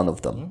 aren't you one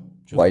of them?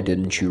 Чё Why ты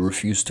didn't you отказался?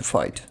 refuse to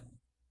fight?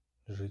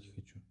 Жить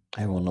хочу.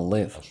 I want to А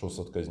live. что с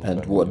отказниками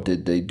And what делать?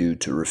 did they do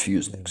to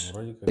refuseniks?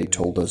 Вроде как They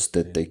told us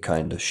that they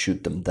kinda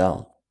shoot them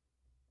down.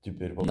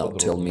 Теперь Now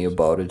tell me поподробнее.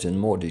 about it in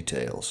more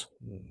details.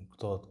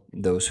 Кто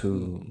Those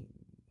who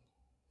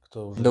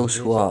уже Those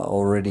who здесь are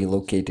already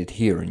located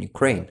here in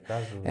Ukraine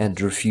and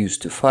отказывается, refuse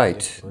to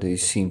fight, they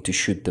seem to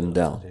shoot them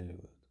down.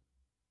 расстреливают.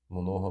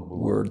 Много было.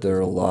 Were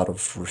there a lot of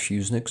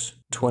refuseniks?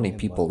 20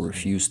 people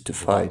refused to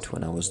fight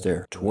when I was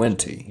there.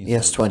 20?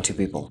 Yes, 20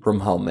 people.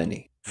 From how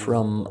many?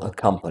 From a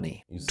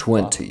company.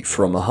 20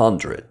 from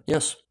 100.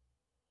 Yes.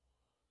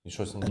 И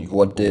что с And них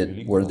what типа did?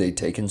 увели Were куда-то? they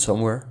taken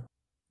somewhere?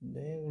 Да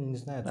я не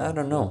знаю, I там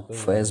don't know.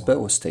 ФСБ,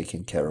 FSB was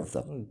taking care of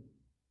them. ну,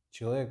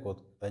 человек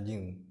вот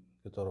один,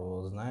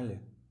 которого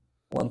знали,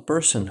 One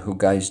person who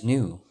guys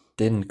knew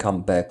didn't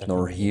come back так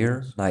nor и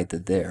here, вернулся. neither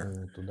there.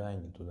 Ни туда,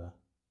 ни туда.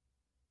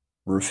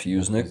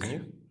 Refusenik?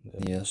 Отказник?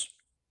 Yes.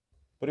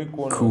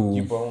 Прикольно. Cool.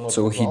 Типа он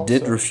So he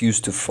did отказался, refuse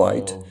to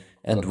fight.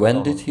 And когда when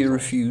он did he отказался?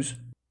 refuse?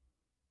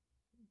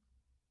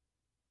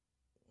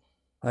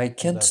 I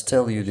can't Даты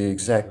tell you the точно не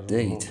exact скажу.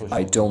 date. точно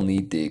I не don't знаешь.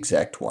 need the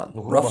exact one.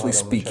 Ну, грубо Roughly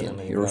говоря, в начале speaking, he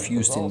ноября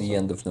refused in the отказался,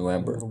 end of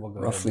November. грубо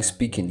говоря, Roughly да,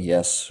 speaking, где-то.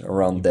 yes,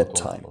 around И that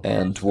потом time. что?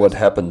 And Связь what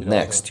happened потерял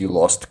next? же. You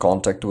lost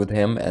contact with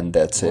him, and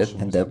that's it. Ваши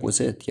And that мысли was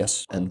какие? it,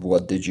 yes. And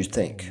what did you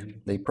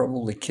think? They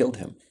probably killed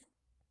him.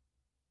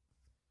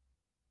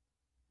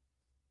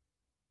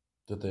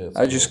 Это я I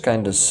сказал, just что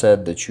kinda вроде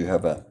said that you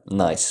have a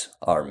nice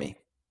army.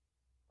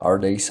 Are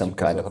they some Типа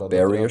kind of заградотряды,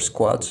 barrier там,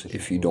 squads? если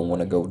If you что, don't want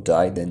to они go будут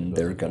die, тебя then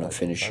they're gonna забирать,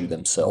 finish you так?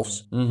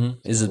 themselves?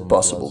 С Is такой it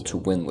possible to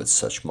мотивацией. win with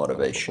such Хорошо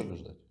motivation?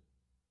 побеждать.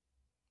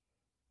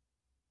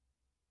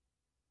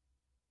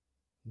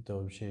 Это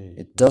вообще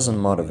It doesn't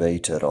не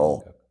motivate at all.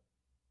 никак.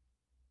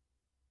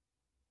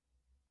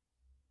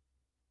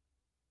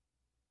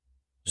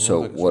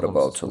 So, так, what что там с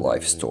about a историей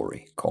life жизни?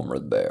 story,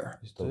 Comrade Bear?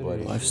 История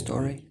Life жизни.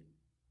 story?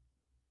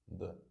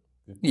 Да.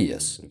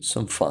 Yes,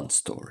 some fun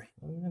story.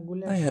 У меня I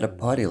гулящий had a был.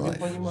 party Я life.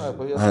 понимаю, я I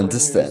про нее и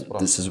understand.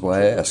 This is спрашиваю.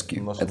 why Чё I ты ask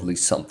you, нашел? at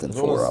least something У нас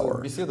for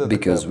our. беседа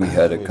Because we такая,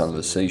 had a то есть,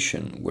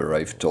 conversation where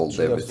I've told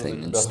что я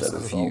everything всё за тебя instead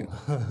of рассказал. you.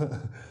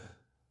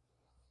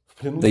 В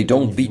плену They тебя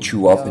не don't beat бьют.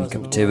 you up Я in в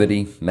основном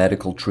captivity,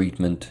 medical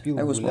treatment. пил,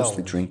 I was гулял,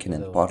 mostly drinking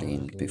and когда вот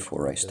partying жил,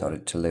 before I когда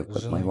started to live с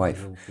with my женой wife.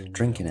 жил, пил,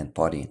 Drinking гулял. and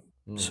partying.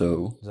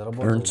 So,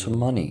 Заработал earned some деньги,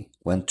 money,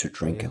 went to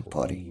drink and поехал, пил,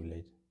 party.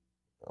 гулять.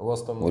 У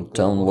вас там What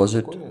town город was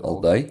it? какой?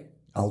 Alday?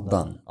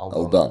 Aldan.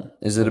 Aldan.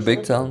 Is it a Большой big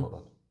это town?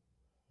 город?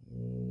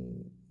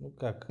 Ну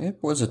как? It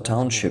was a Раньше был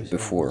township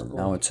поселок before,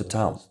 now Московский, it's a вот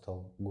town. сейчас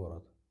стал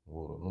город.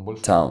 Город. Ну,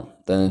 большой. Town,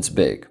 then it's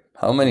big.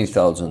 How many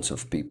thousands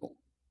of people?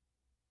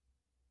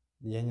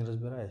 Я не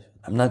разбираюсь. в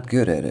этом. I'm not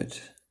good at it.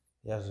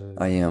 Я же...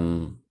 I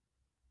am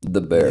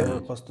the Я bear. бы I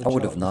would постучал.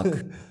 have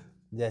knocked.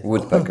 Дядь.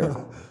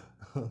 Woodpecker.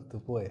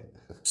 Тупой.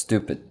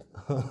 Stupid.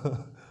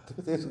 Так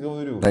это я же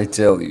говорю. I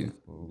tell you.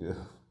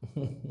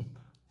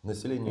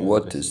 Население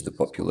What России. is the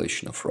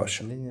population of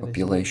Russia? Население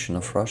Population России?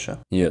 of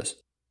Russia? Yes.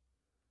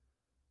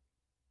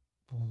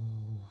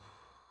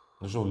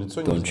 Ну что, в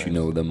лицо не Don't you знаете?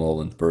 know them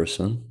all in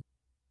person?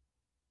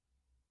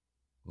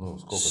 Ну,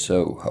 сколько?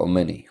 So, how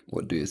many?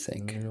 What do you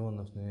think?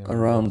 Миллионов, наверное,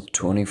 Around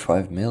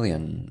 25, 25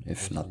 million,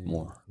 if not если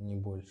more. не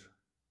больше.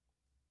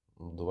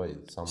 Ну, давай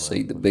самое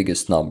Say the большое.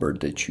 biggest number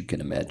that you can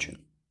imagine.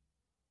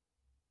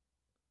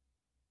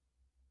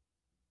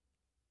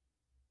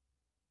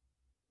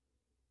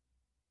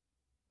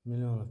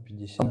 Миллионов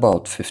 50.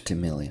 About 50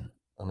 million.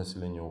 А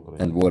население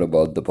Украины? And what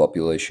about the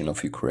population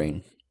of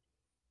Ukraine?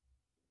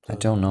 I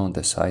don't know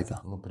this either.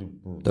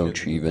 Ну,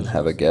 Don't you even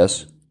have a даже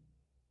guess?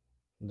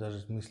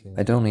 Даже мысли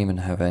I don't even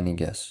have any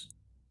guess.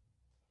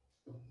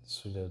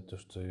 судя то,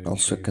 что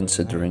Also ещё и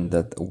considering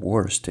война идёт. that a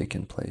war is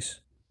taking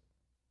place.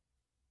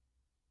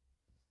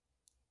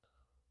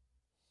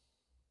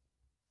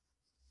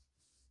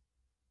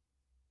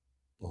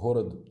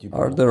 Город, типа...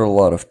 Are there a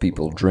lot of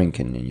people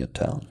drinking in your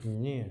town?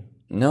 Не.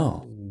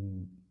 No.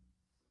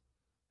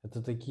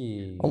 Это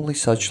такие... Only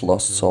such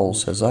lost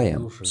souls as I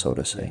am, so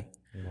to say.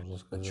 Можно А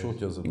сказать. что у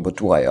тебя за... But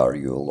why are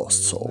you a lost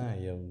Не soul?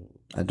 знаю,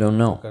 я I don't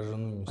know. пока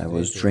жену не I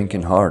was встретил,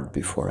 drinking я hard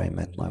before I бухал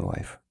met my каждый день.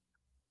 wife.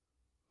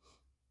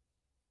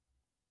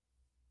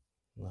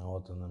 А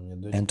вот она мне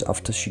дочь And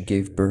after she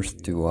gave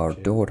birth to our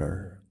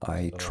daughter,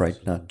 I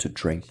tried not to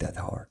drink that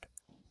hard.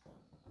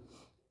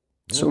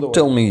 So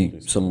tell me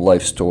some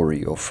life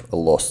story of a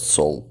lost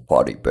soul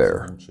party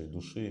bear. Заблудшей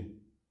души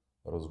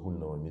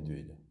разгульного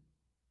медведя.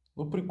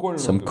 Ну, прикольно.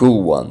 Some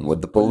cool one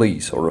with the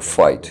police or a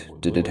fight.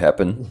 Did it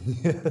happen?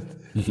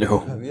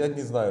 No. Я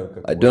не знаю,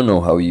 как I don't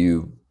know how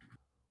your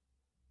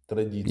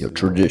традиции.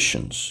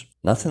 traditions.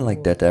 Nothing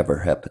like that ever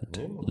happened.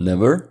 No.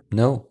 Never?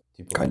 No.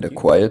 Типа Kinda тихо.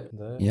 quiet?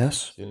 Да.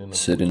 Yes. Сели на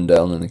Sitting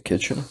down in the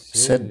kitchen?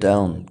 Sat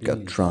down, напились,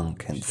 got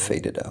drunk, and всё.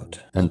 faded out.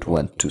 And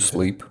went to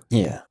sleep?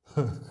 Yeah.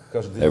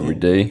 каждый Every день.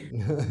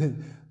 day?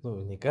 Ну,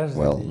 не каждый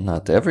Well, день.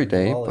 not every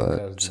day, Бывало but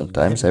каждый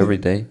sometimes день. every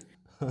day.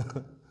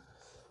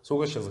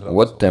 Сколько сейчас градусов?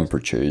 What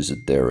temperature is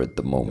it there at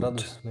the moment?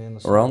 Градусов, наверное,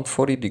 40. Around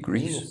 40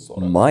 degrees? Minus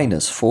 40.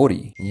 Minus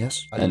 40, yes.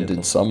 А And in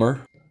летом? summer?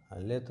 А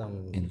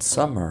летом In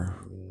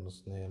summer,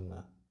 минус,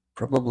 наверное,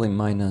 probably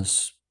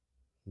minus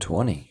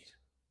 20.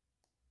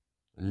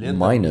 Летом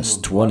Minus минус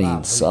 20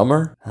 in 20.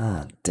 summer?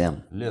 Ah,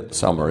 damn. Летом.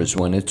 Summer is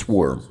when it's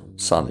warm,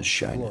 sun is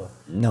shining. Тепло.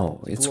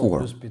 No, it's Тепло, warm.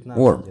 плюс 15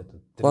 Warm. где-то,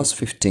 Plus 30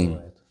 15,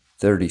 бывает.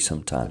 30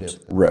 sometimes.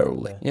 Редко.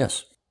 Rarely, Да.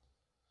 yes.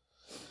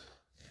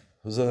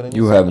 За границей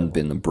You haven't не был?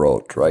 been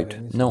abroad, right?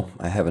 границей No, не был.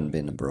 I haven't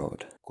been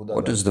abroad. Куда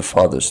What is дальше? the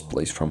farthest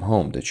place from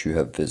home that you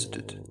have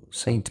visited?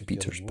 St.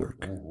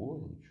 Petersburg. Ого,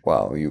 ничего.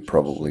 Wow, you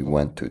probably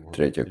went to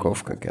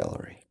Tretyakovka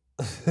Gallery.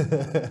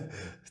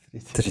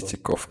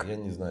 Tretyakovka. Я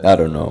не знаю. I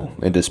don't know,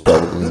 it is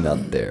probably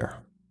not there.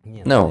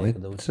 Нет, No, я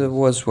когда it учился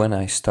was when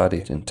I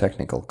studied in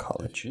technical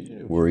college.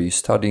 Were you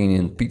studying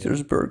in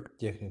Petersburg? в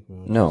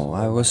техникуме, No,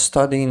 I was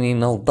studying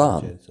in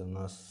Aldan, получается,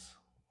 нас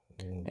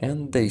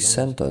and they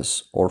sent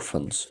us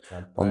orphans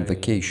on отправили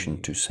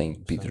vacation to в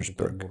St.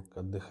 Petersburg. Санкт-Петербург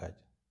отдыхать.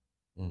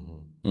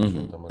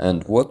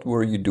 And what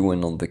were you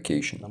doing on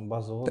vacation? Там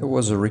база There отдыха.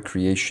 was a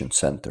recreation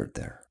center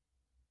there.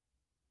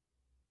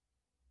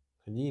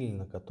 Ходили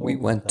на каток, We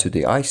went to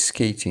the ice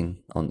skating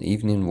on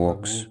evening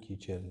walks. прогулки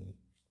вечерние.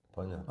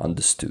 Понятно.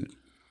 Understood.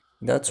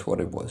 That's what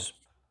it was.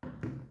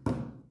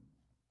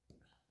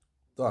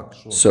 Так,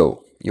 что?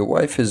 So, your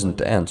wife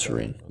isn't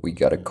answering. We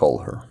gotta call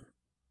her.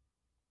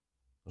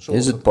 Что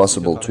Is у вас it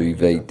possible отпустят to армию,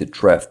 evade да? the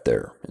draft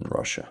there in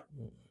Russia?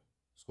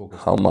 Сколько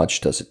How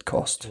much does it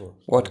cost?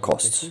 What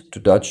costs?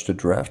 To dodge the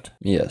draft?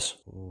 Yes.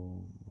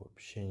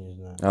 Вообще не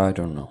знаю. I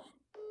don't know.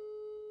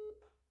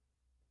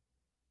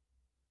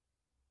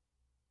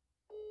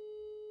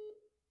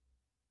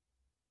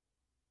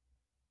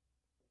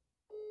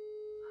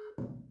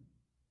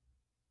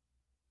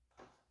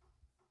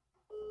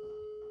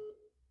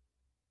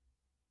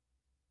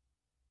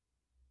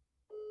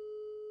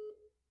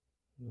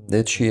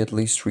 Did she at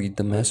least read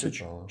the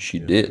message? She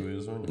did.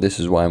 This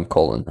is why I'm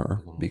calling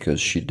her,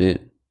 because she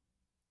did.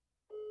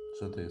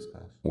 Что ты ей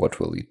скажешь? What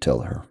will you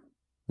tell her?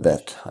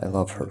 That I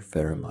love her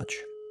very much,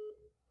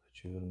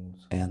 Хочу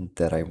вернуться. and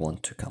that I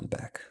want to come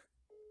back.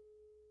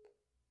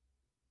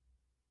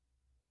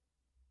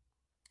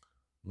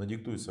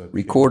 Надиктуй сообщение,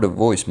 Record a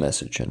voice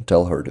message and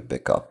tell her to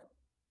pick up.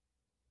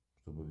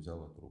 чтобы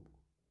взяла трубку.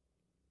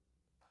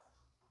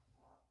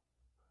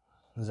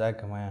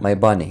 Зайка моя, My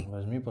bunny,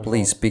 возьми,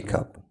 please пожалуйста, pick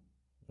up. трубку.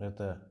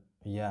 Это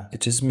я,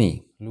 It is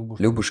me,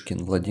 Любушкин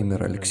Lyubushkin Vladimir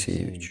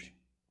Alexeyevich,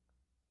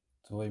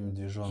 твой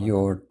медвежонок.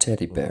 your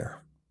teddy bear.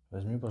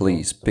 Возьми,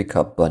 Please пожалуйста, pick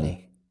up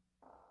Bunny.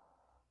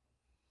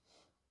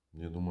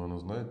 Я думаю, она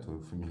знает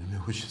твою фамилию,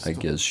 имя, отчество. I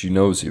guess she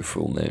knows your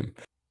full name.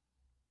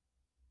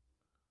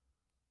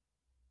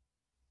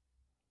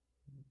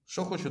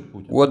 Что хочет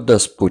Путин? What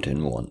does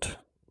Putin want?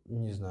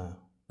 не знаю.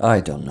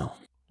 I don't know.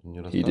 Не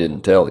He рассказывал?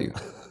 didn't tell you.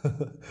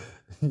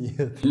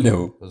 Нет.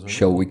 No. Позвони.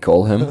 Shall we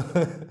call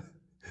him?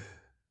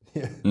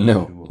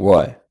 No.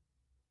 Why?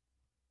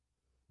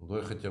 Ну,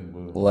 давай хотя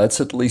бы... Let's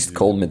at least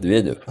call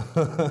Medvedev.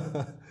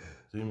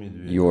 Ты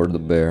медведь. You're the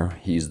bear,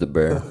 he's the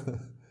bear.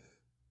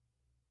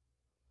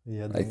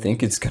 Я I думаю,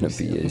 think it's gonna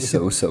be a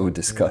so-so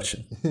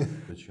discussion.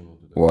 Почему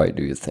ты так? Why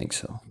do you think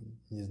so?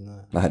 не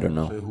знаю. I don't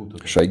know. Шойгу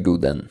ты Шойгу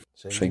then.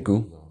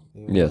 Шойгу?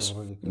 Его Yes,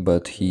 вроде как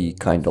but he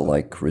kinda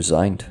like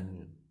resigned.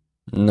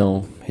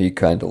 No, he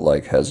kinda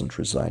like hasn't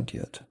resigned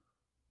yet.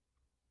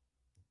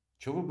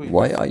 Чего вы боитесь?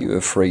 Why are you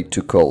afraid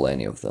to call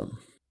any of them?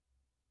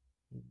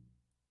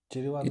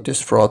 чревато, It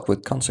is fraught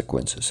with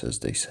consequences, as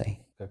they say.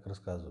 как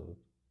рассказывают.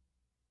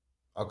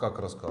 А как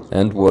рассказывать?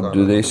 And Ну, what пока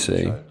do она they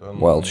отвечает, say она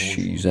while не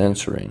she's очень-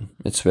 answering?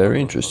 It's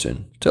very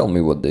interesting. Tell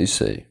me what they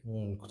say.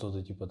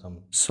 Кто-то типа там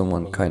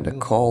Someone kinda позвонил,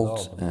 called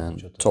сказал, потом and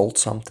что-то, told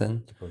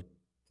something, типа,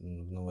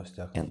 в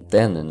новостях and там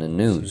then in the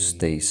news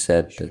they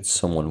said ещё that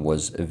что-то someone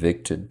was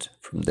evicted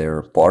from their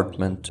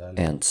apartment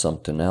and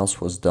something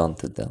else was done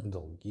to them.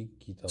 долги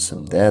какие-то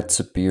Some образовались, debts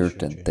appeared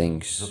ещё and что-нибудь.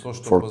 things За то,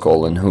 что for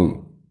calling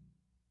who?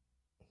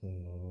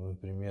 позвонил Ну,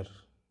 например,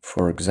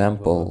 For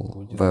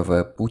example,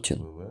 VV Putin.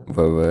 ВВ.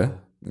 VV,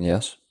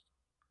 yes.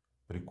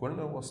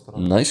 Прикольная у вас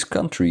страна. Nice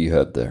country you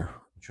have there.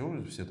 Чего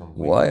вы все там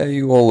Why are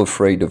you all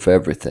afraid of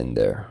everything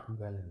there?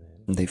 пугали,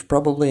 наверное, They've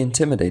probably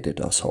intimidated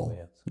us all.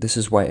 This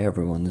is why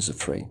everyone is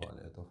afraid.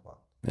 боятся? Это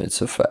факт.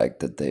 It's a fact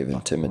that they've Она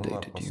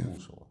intimidated you.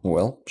 послушала.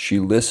 Well, she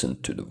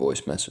listened to the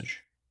voice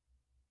message.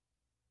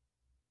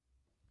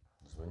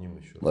 Звоним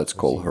еще раз. Let's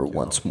call Спасибо her тебе,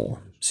 once Антон. more.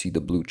 See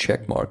the blue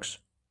check marks?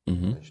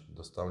 Значит, до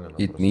доставлено,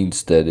 It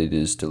means that it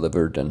is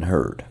delivered and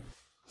heard.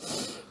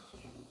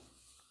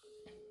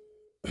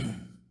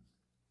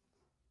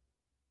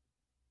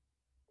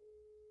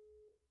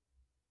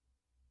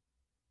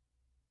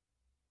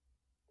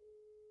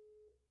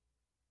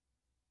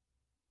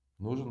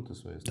 Нужен ты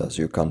своей Does стране?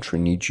 your country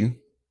need you?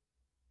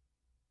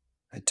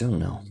 I don't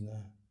know. Не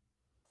знаю.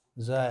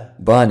 Зая,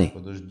 Bunny,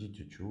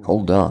 Подождите, чего?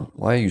 hold on.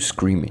 Why are you Смотрите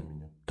на screaming?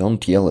 меня.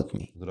 Don't yell at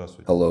me.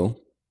 Здравствуйте. Hello?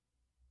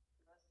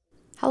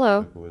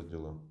 Hello. Как у вас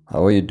дела?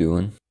 How are you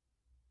doing?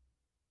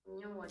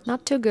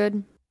 Not too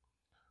good.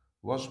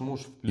 Ваш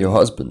муж в Your плену.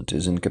 husband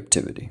is in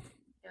captivity.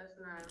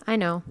 I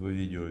know. Вы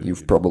видео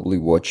You've видели? probably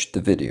watched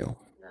the video.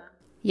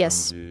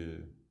 Yes. Там,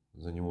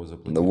 где за него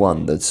заплатили The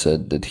one деньги. that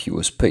said that he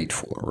was paid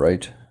for,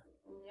 right?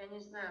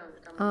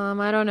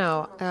 I don't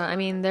know. I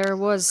mean, there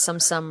was some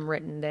sum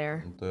written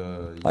there.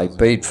 Это I я за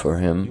paid него for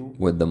him заплатил.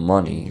 with the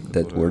money Деньги,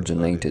 that were которые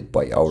отдали donated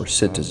by our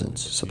наши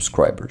citizens, граждане,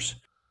 subscribers.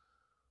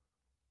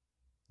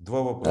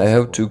 Два вопроса I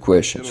have к two вам.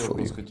 questions Первый for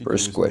вопрос. you. Хотите First вы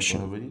с ним question: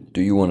 поговорить?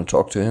 do you want to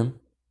talk to him?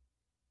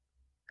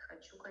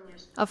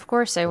 Of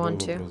course I Второй want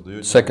to. вопрос.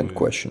 Даете Second вы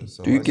question: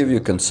 do you give согласие your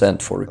на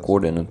consent for запись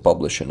recording and подкаста?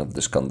 publishing of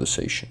this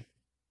conversation?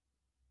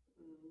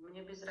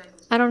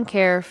 I don't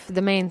care if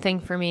the main thing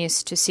for me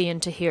is to see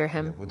and to hear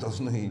him. Вы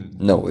должны...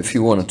 No, if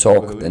you want to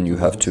talk, then you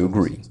have to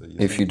agree.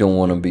 If you don't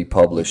want to be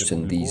published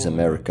in these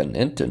American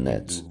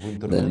internets,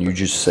 then you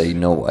just say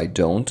no, I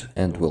don't,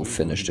 and we'll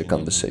finish the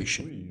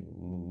conversation.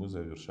 Мы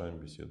завершаем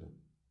беседу.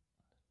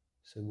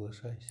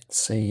 соглашайся.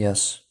 Say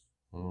yes.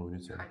 Ну,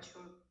 говорите.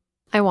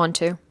 I want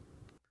to.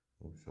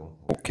 Ну, всё.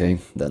 Okay,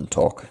 then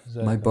talk.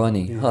 My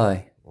bunny,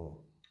 hi. О,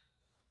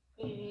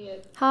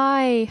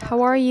 Hi, how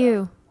are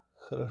you?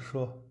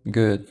 Хорошо.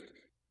 Good.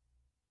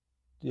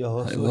 Я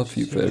вас I love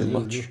очень you very сильно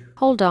much. люблю.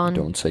 Hold on.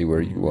 Don't say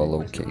where you are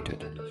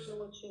located.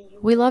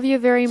 We love you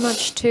very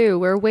much too.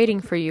 We're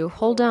waiting for you.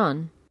 Hold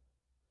on.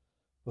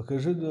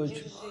 Покажи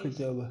дочку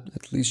хотя бы.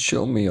 At least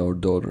show me our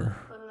daughter.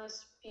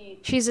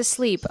 She's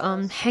asleep.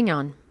 Hang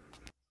on.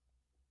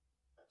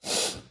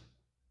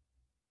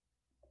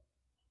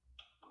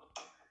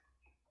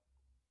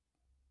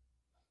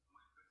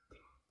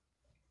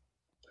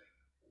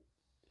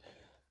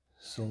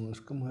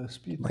 Солнышко мое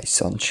спит. My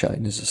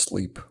sunshine is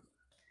asleep.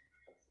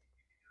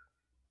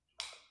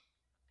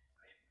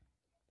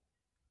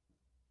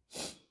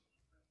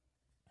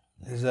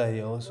 Зая,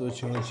 я вас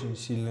очень-очень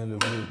сильно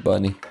люблю.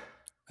 Bunny,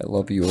 I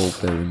love you all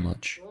very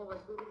much.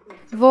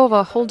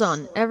 Vova, hold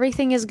on.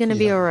 Everything is gonna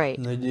be alright.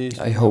 Надеюсь,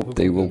 I меня hope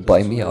they will выкупят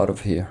buy me отсюда. out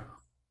of here.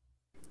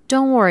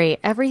 Don't worry.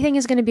 Everything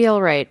is gonna be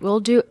alright.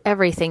 We'll do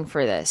everything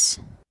for this.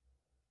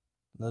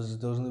 Нас же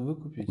должны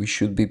выкупить. We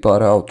should be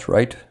bought out,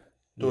 right?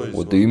 То есть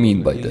What do you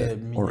mean by Или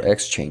that? Or обменять.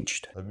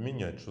 exchanged?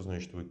 обменять, что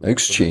значит вы?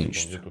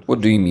 Exchanged. Подождите, мне тут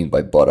What do you mean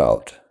by bought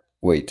out?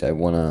 Wait,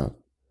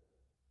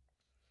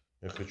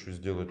 Я хочу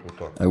сделать вот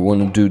так. I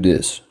wanna do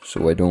this,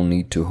 so I don't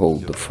need to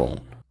hold the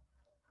phone.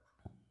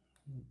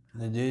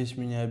 Надеюсь,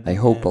 меня I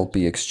hope I'll обменяют.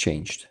 be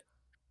exchanged.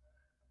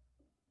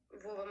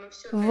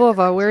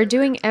 Vova, we're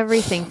doing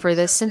everything for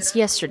this since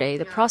yesterday.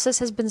 The process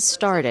has been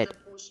started.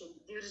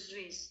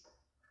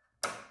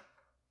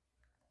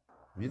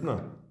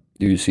 Видно?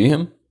 Do you see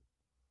him?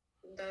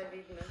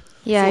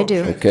 Yeah, I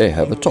do. Okay,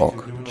 have a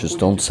talk. Just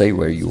don't say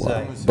where you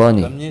are. Зай, ко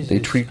Bunny, мне they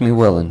здесь treat me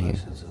well хорошо in here.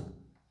 относятся.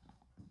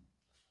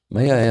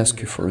 May I ask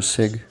you for a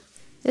cig?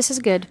 This is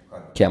good.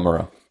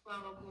 Camera.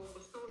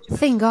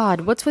 Thank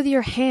God. What's with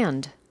your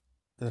hand?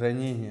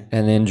 Ранение.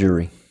 An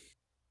injury.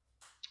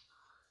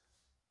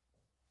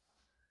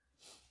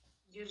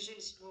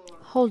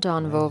 Hold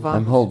on, I'm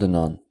Vova. holding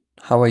on.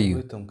 How are Вы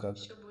you? там как?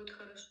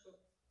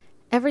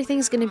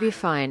 Everything's gonna be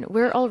fine.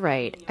 We're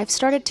alright. I've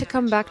started to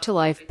come back to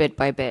life bit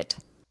by bit.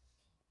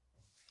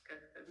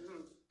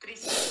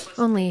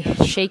 Only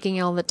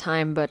shaking all the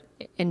time, but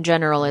in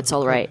general, it's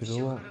alright.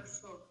 Перелом.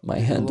 My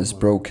hand is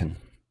broken.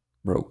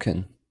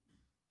 Broken.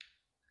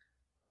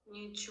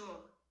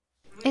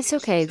 It's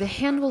okay. The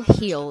hand will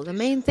heal. The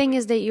main thing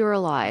is that you're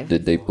alive.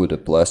 Did they put a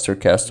plaster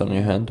cast on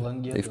your hand?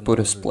 They've put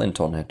a splint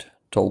on it.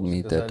 Told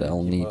me that Сказали,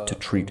 I'll need типа, to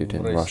treat it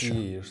in в Russia.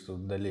 России, что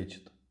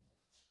долечит.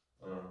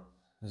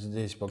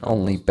 Здесь пока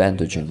Only просто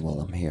bandaging перевязка. while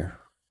I'm here.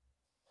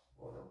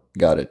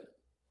 Got it.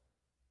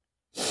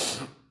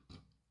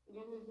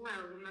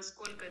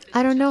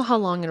 I don't know how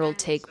long it'll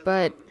take,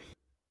 but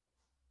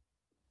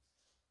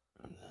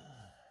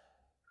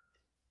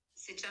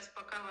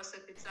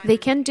they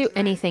can't do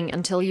anything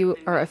until you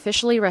are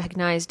officially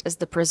recognized as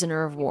the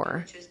prisoner of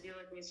war.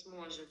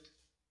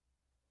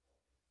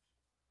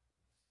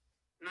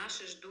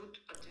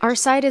 Our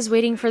side is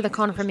waiting for the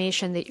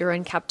confirmation that you're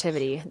in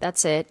captivity.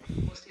 That's it.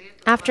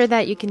 After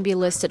that, you can be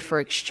listed for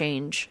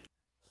exchange.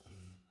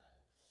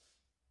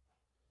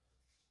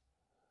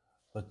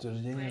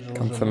 Подтверждение же уже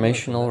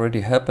Confirmation было,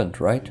 already happened,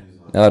 right?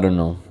 I don't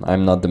know.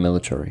 I'm not the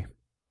military.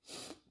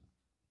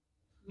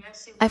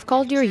 I've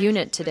called your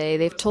unit today.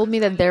 They've told me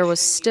that there was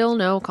still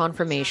no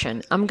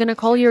confirmation. I'm gonna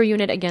call your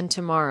unit again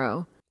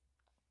tomorrow.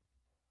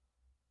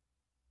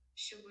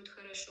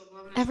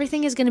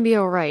 Everything is gonna be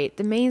alright.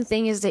 The main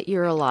thing is that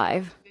you're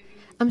alive.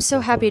 I'm so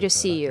happy to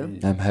see you.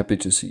 I'm happy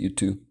to see you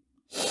too.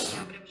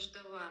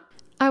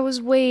 I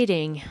was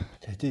waiting.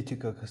 А дети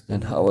как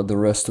And остальные? how are the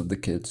rest of the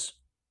kids?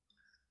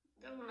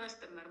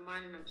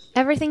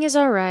 Everything is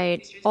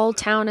alright. All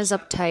town is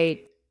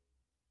uptight.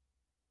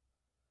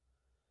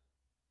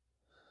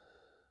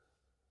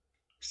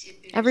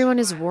 Everyone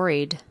is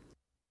worried.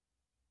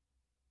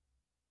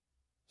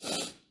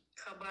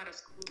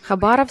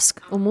 Khabarovsk,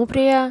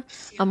 Umupria,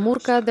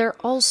 Amurka, they're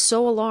all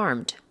so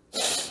alarmed.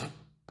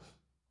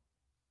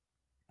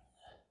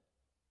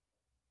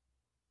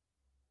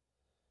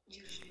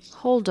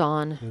 Hold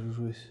on.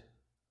 Держусь.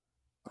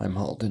 I'm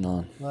holding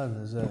on.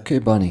 Ладно, Зай. Okay,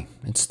 Bunny,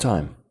 it's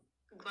time.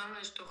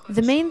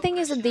 The main thing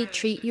is that they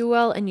treat you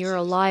well and you're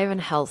alive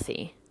and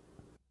healthy.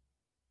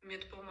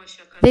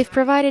 They've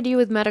provided you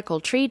with medical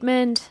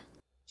treatment.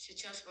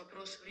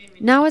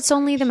 Now it's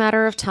only the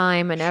matter of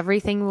time and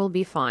everything will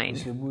be fine.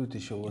 Если будет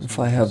еще у вас If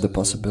I have the возможность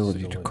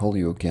possibility to созвониться, call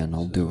you again,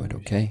 I'll do it,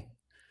 okay?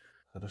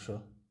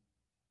 Хорошо?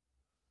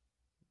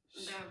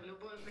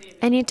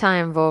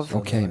 Anytime, Vov.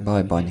 Okay,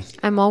 bye, Bunny.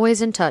 I'm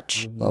always in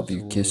touch. Love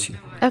you, kiss you.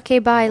 Okay,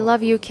 bye.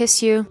 Love you.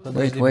 Kiss you.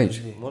 Wait,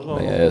 wait.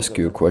 May I ask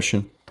you a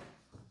question?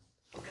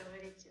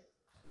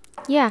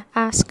 Yeah,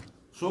 ask.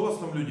 Що у вас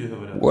там люди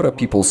говорять? What are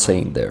people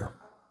saying there?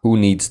 Who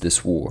needs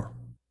this war?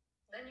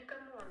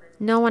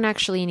 No one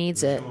actually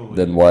needs it.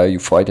 Then why are you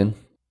fighting?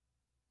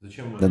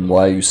 Зачем ви? Then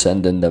why are you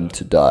sending them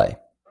to die?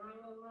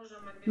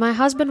 My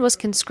husband was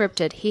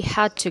conscripted. He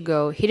had to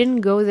go. He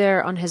didn't go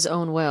there on his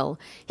own will.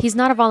 He's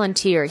not a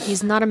volunteer.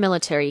 He's not a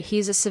military.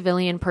 He's a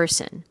civilian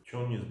person.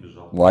 Чого він не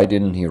збіжав? Why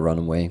didn't he run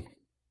away?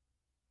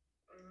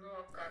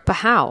 But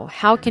how?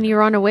 How can you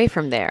run away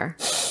from there?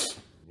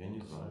 Я не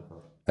знаю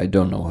як. I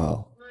don't know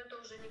how.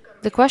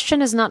 The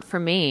question is not for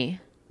me.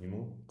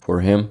 Йому?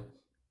 For him?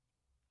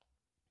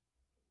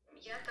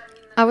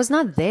 I was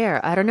not there.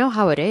 I don't know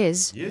how it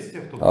is. Є ті,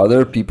 хто Are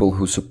there people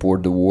who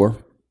support the war?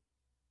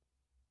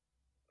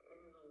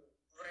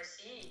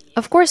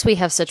 Of course, we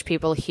have such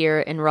people here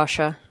in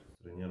Russia.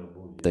 країні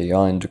робив? They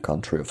are in the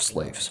country of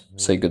slaves.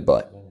 Say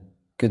goodbye.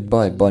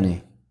 Goodbye,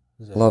 Bunny.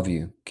 Love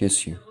you,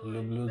 kiss you.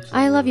 люблю тебя.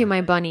 I love you,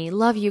 my bunny.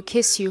 Love you,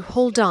 kiss you.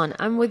 Hold on.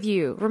 I'm with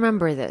you.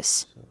 Remember this.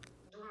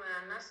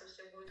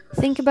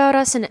 Think about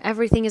us and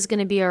everything is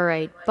gonna be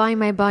alright. Bye,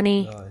 my bunny.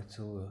 Давай,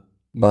 целую.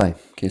 Bye,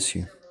 kiss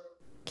you.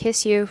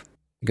 Kiss you.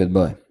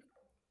 Goodbye.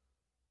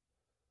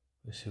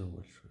 Спасибо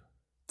большое.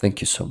 Thank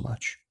you so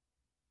much.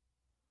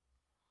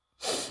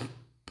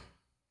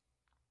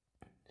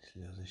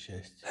 Слезы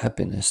счастья.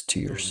 Happiness,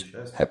 tears.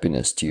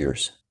 Happiness,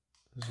 tears.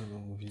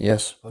 Жену увидел.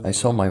 Yes, I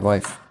saw my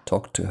wife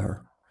talk to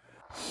her.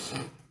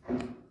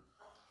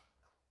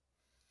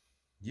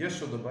 Є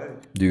що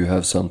додати? Do you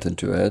have something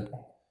to add?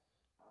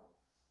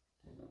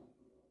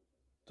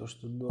 То,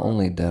 что да.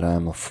 Only that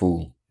I'm a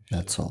fool,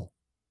 that's all.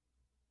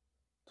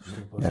 То,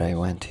 что That I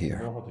went here.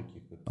 Много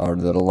таких. як Are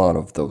there a lot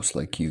of those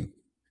like you?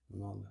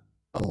 много.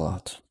 A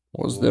lot.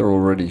 Was there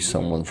already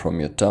someone from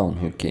your town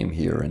who came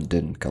here and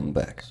didn't come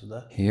back?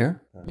 Сюда?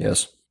 Here?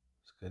 Yes,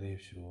 Скорее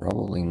всего.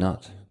 probably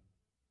not.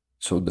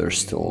 So there's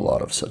still a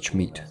lot of such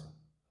meat.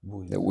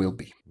 Будет. There will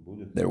be.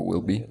 Буде? There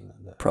will be. Наверное,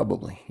 да.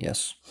 Probably,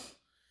 yes.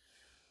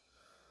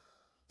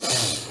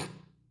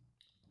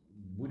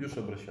 Будеш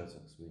обращатися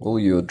к своїм Will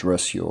you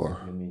address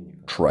your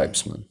племінникам?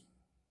 tribesmen?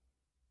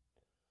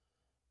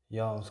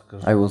 Я вам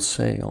скажу. I will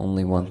say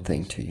only one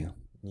thing to you.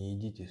 Не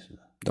идите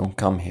сюда. Don't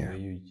come here.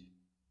 Воюйте.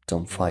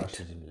 Don't Это ваша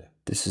fight. земля.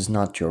 This is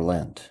not your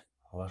land.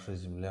 Ваша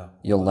земля.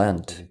 Your ваша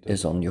land территория.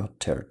 is on your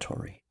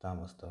territory.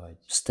 Там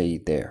оставайтесь. Stay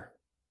there.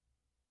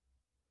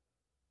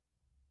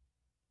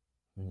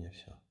 Мне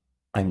все.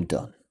 I'm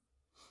done.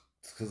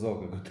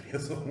 Сказав, як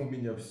отрезав, у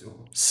мене все.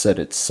 Said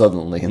it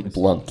suddenly and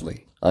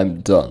bluntly.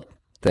 I'm done.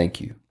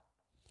 Thank you.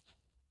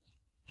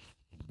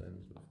 Дай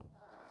мікрофон.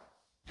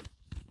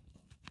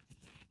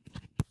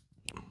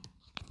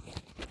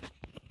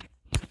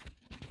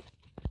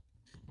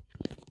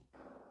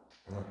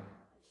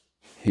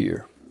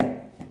 Here.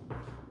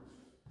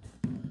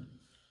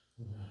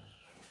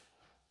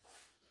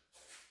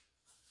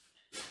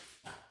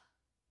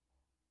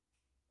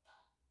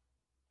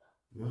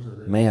 Можна,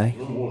 да? May I?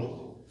 Ну, можна.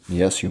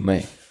 Yes, you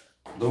may.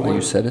 Are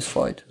you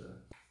satisfied?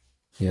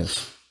 Yes.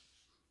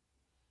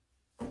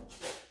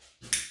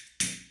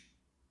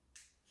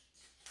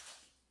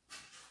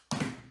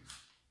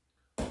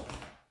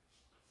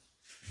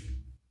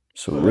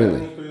 So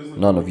really,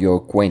 none of your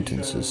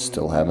acquaintances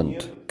still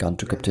haven't gone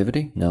to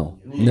captivity? No.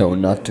 No,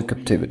 not to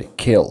captivity.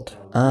 Killed.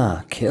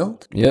 Ah,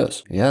 killed?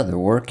 Yes. Yeah, they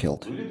were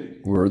killed.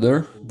 Were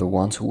there the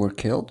ones who were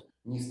killed?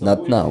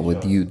 Not now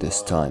with you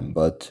this time,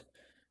 but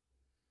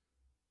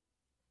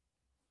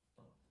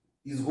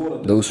Із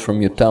города. those from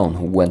your town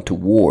who went to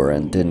war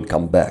and didn't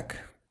come back.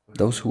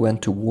 Those who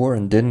went to war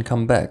and didn't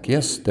come back.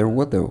 Yes, there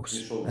were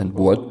those. And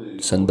what?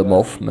 Send them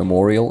off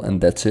memorial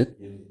and that's it?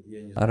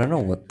 I don't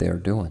know what they're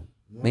doing.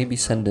 Maybe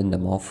sending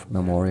them off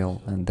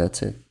memorial and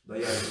that's it. Да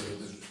я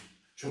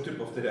чого ти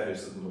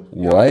повторяєшся за мною?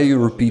 Why are you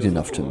repeating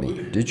after me?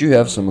 Did you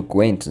have some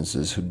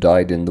acquaintances who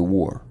died in the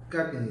war?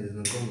 Как они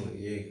знакомы?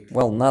 Я их...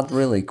 Well, not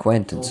really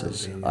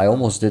acquaintances. I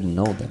almost didn't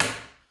know them.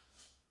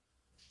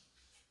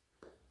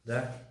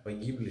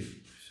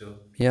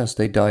 Yes,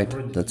 they died,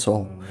 that's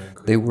all.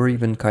 They were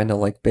even kinda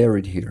like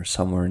buried here,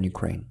 somewhere in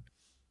Ukraine.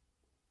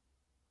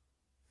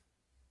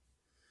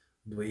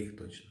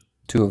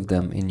 2 of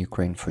them in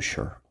Ukraine for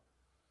sure.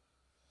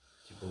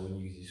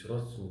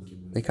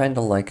 They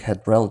kinda like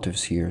had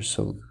relatives here,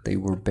 so they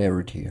were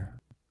buried here.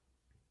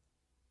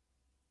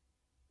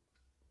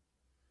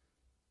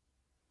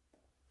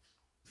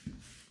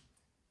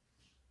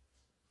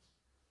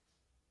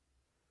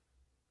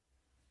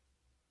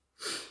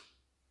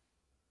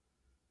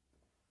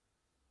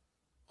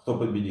 Кто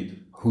победит?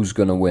 Who's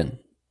gonna win?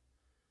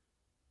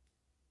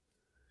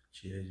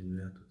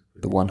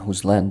 The one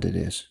whose land it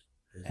is.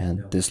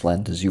 And this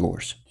land is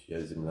yours.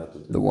 Чья земля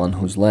тут? The one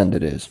whose land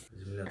it is.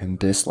 And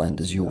this land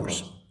is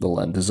yours. The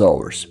land is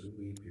ours.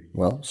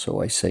 Well,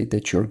 so I say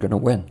that you're gonna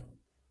win.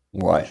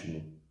 Why?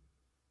 Почему?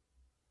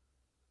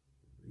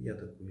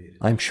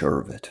 I'm sure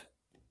of it.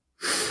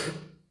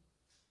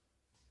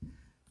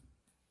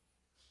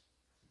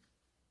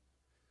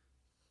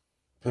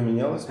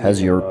 Поменялось Has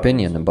мнение your о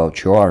opinion армии?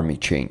 about your army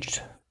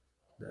changed?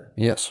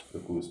 Yes. В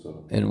какую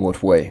сторону? In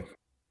what way?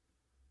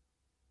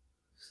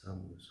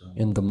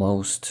 In the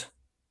most,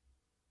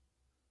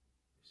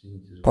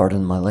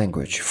 pardon my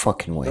language,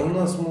 fucking Да у way.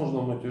 нас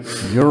можно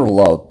материться. You're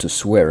allowed to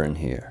swear in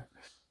here.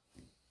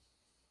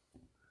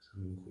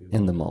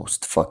 In the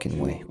most fucking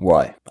way.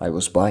 Why? I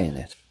was buying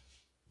it.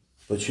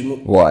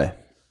 Почему? Why?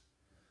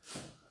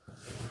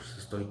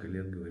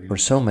 For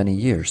so many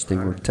years they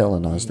were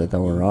telling us that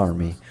our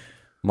army,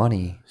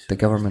 money, the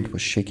government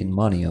was shaking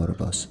money out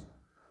of us.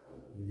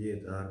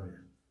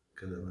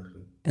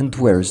 And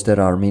where is that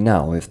army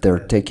now if they're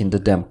taking the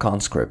damn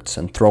conscripts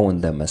and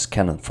throwing them as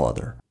cannon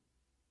fodder?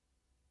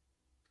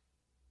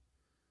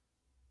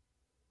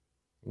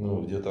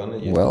 Ну, где-то она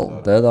есть.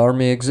 Well, that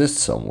army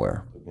exists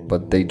somewhere,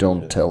 but they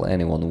don't tell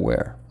anyone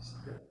where.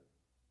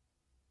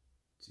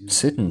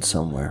 Sitting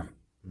somewhere,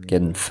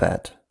 getting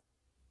fat.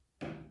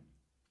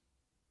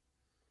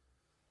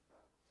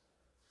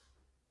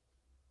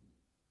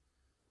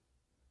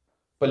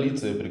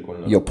 Полиция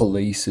прикольно. Your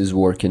police is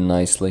working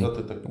nicely. Да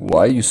ты так-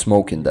 Why are you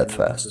smoking that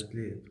fast?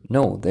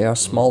 No, they are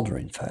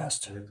smoldering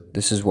fast.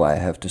 This is why I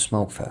have to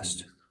smoke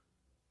fast.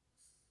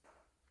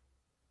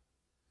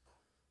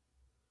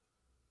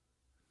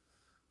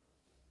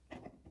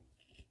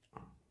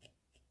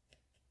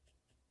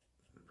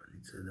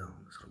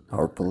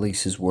 Our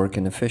police is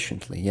working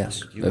efficiently,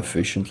 yes.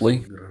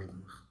 Efficiently?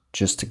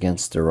 Just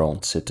against their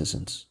own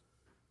citizens.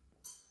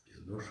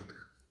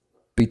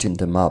 Beating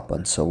them up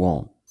and so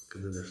on.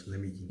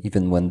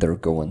 Even when they're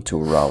going to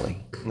a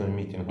rally. На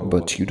митингах.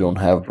 But you don't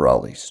have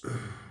rallies.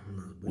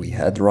 We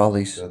had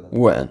rallies?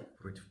 When?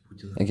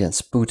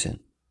 Against Putin.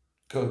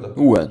 Когда?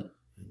 When?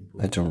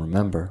 I don't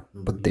remember,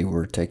 but they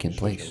were taking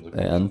place.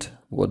 And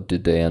what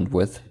did they end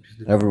with?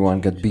 Everyone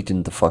got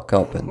beaten the fuck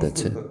up and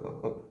that's it.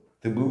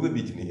 Ты был на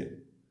митинге?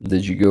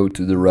 Did you go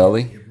to the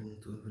rally?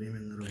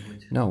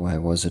 No, I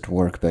was at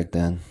work back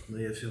then.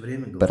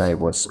 But I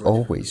was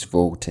always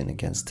voting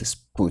against this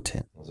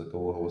Putin. За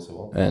кого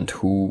голосовал? And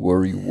who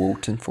were you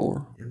voting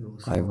for?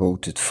 I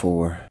voted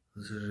for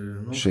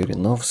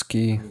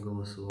Zhirinovsky,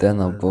 then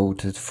I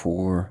voted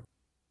for...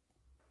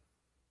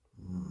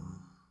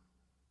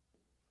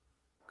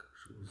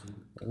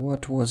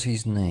 What was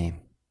his name?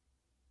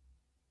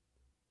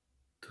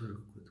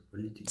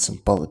 Some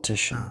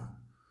politician.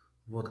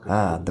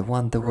 Ah, the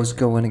one that was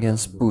going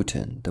against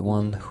Putin, the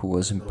one who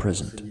was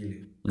imprisoned.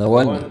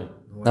 Navalny?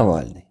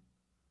 Navalny.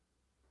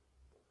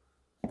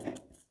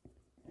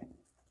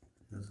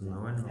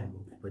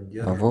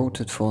 I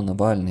voted for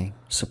Navalny,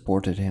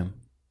 supported him.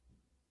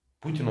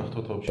 Путина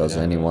кто-то вообще Does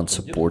реально anyone поддерживает?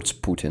 supports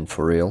Putin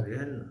for real?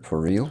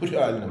 For real?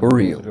 Реально. For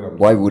real. Прям.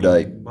 Why would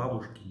I?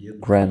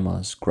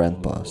 Grandmas,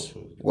 grandpas.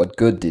 What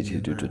good did he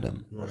do to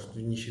them?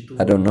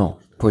 I don't know.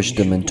 Pushed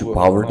them into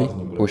poverty?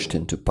 Pushed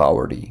into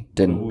poverty.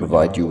 Didn't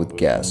provide you with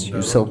gas.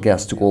 You sell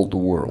gas to all the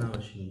world.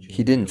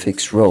 He didn't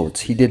fix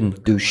roads. He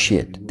didn't do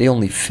shit. They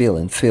only fill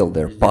and fill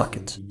their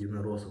pockets.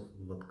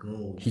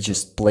 He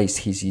just placed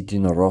his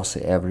Единороссы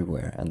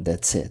everywhere and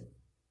that's it.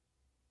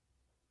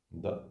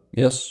 Да.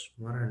 Yes.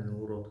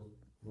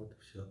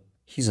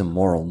 He's a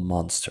moral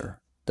monster.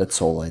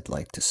 That's all I'd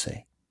like to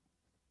say.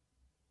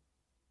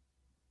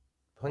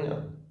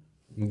 Понятно.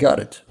 Got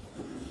it.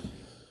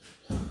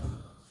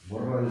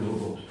 Моральный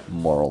урод.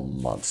 Moral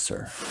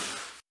monster.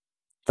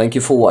 Thank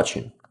you for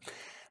watching.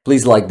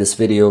 Please like this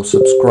video,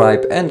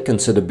 subscribe, and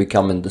consider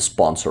becoming the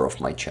sponsor of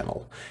my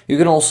channel. You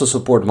can also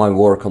support my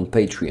work on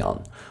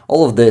Patreon.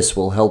 All of this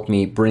will help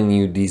me bring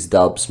you these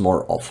dubs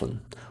more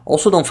often.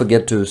 Also, don't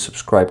forget to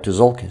subscribe to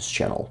Zolkin's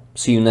channel.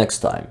 See you next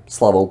time.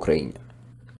 Slava Ukraini!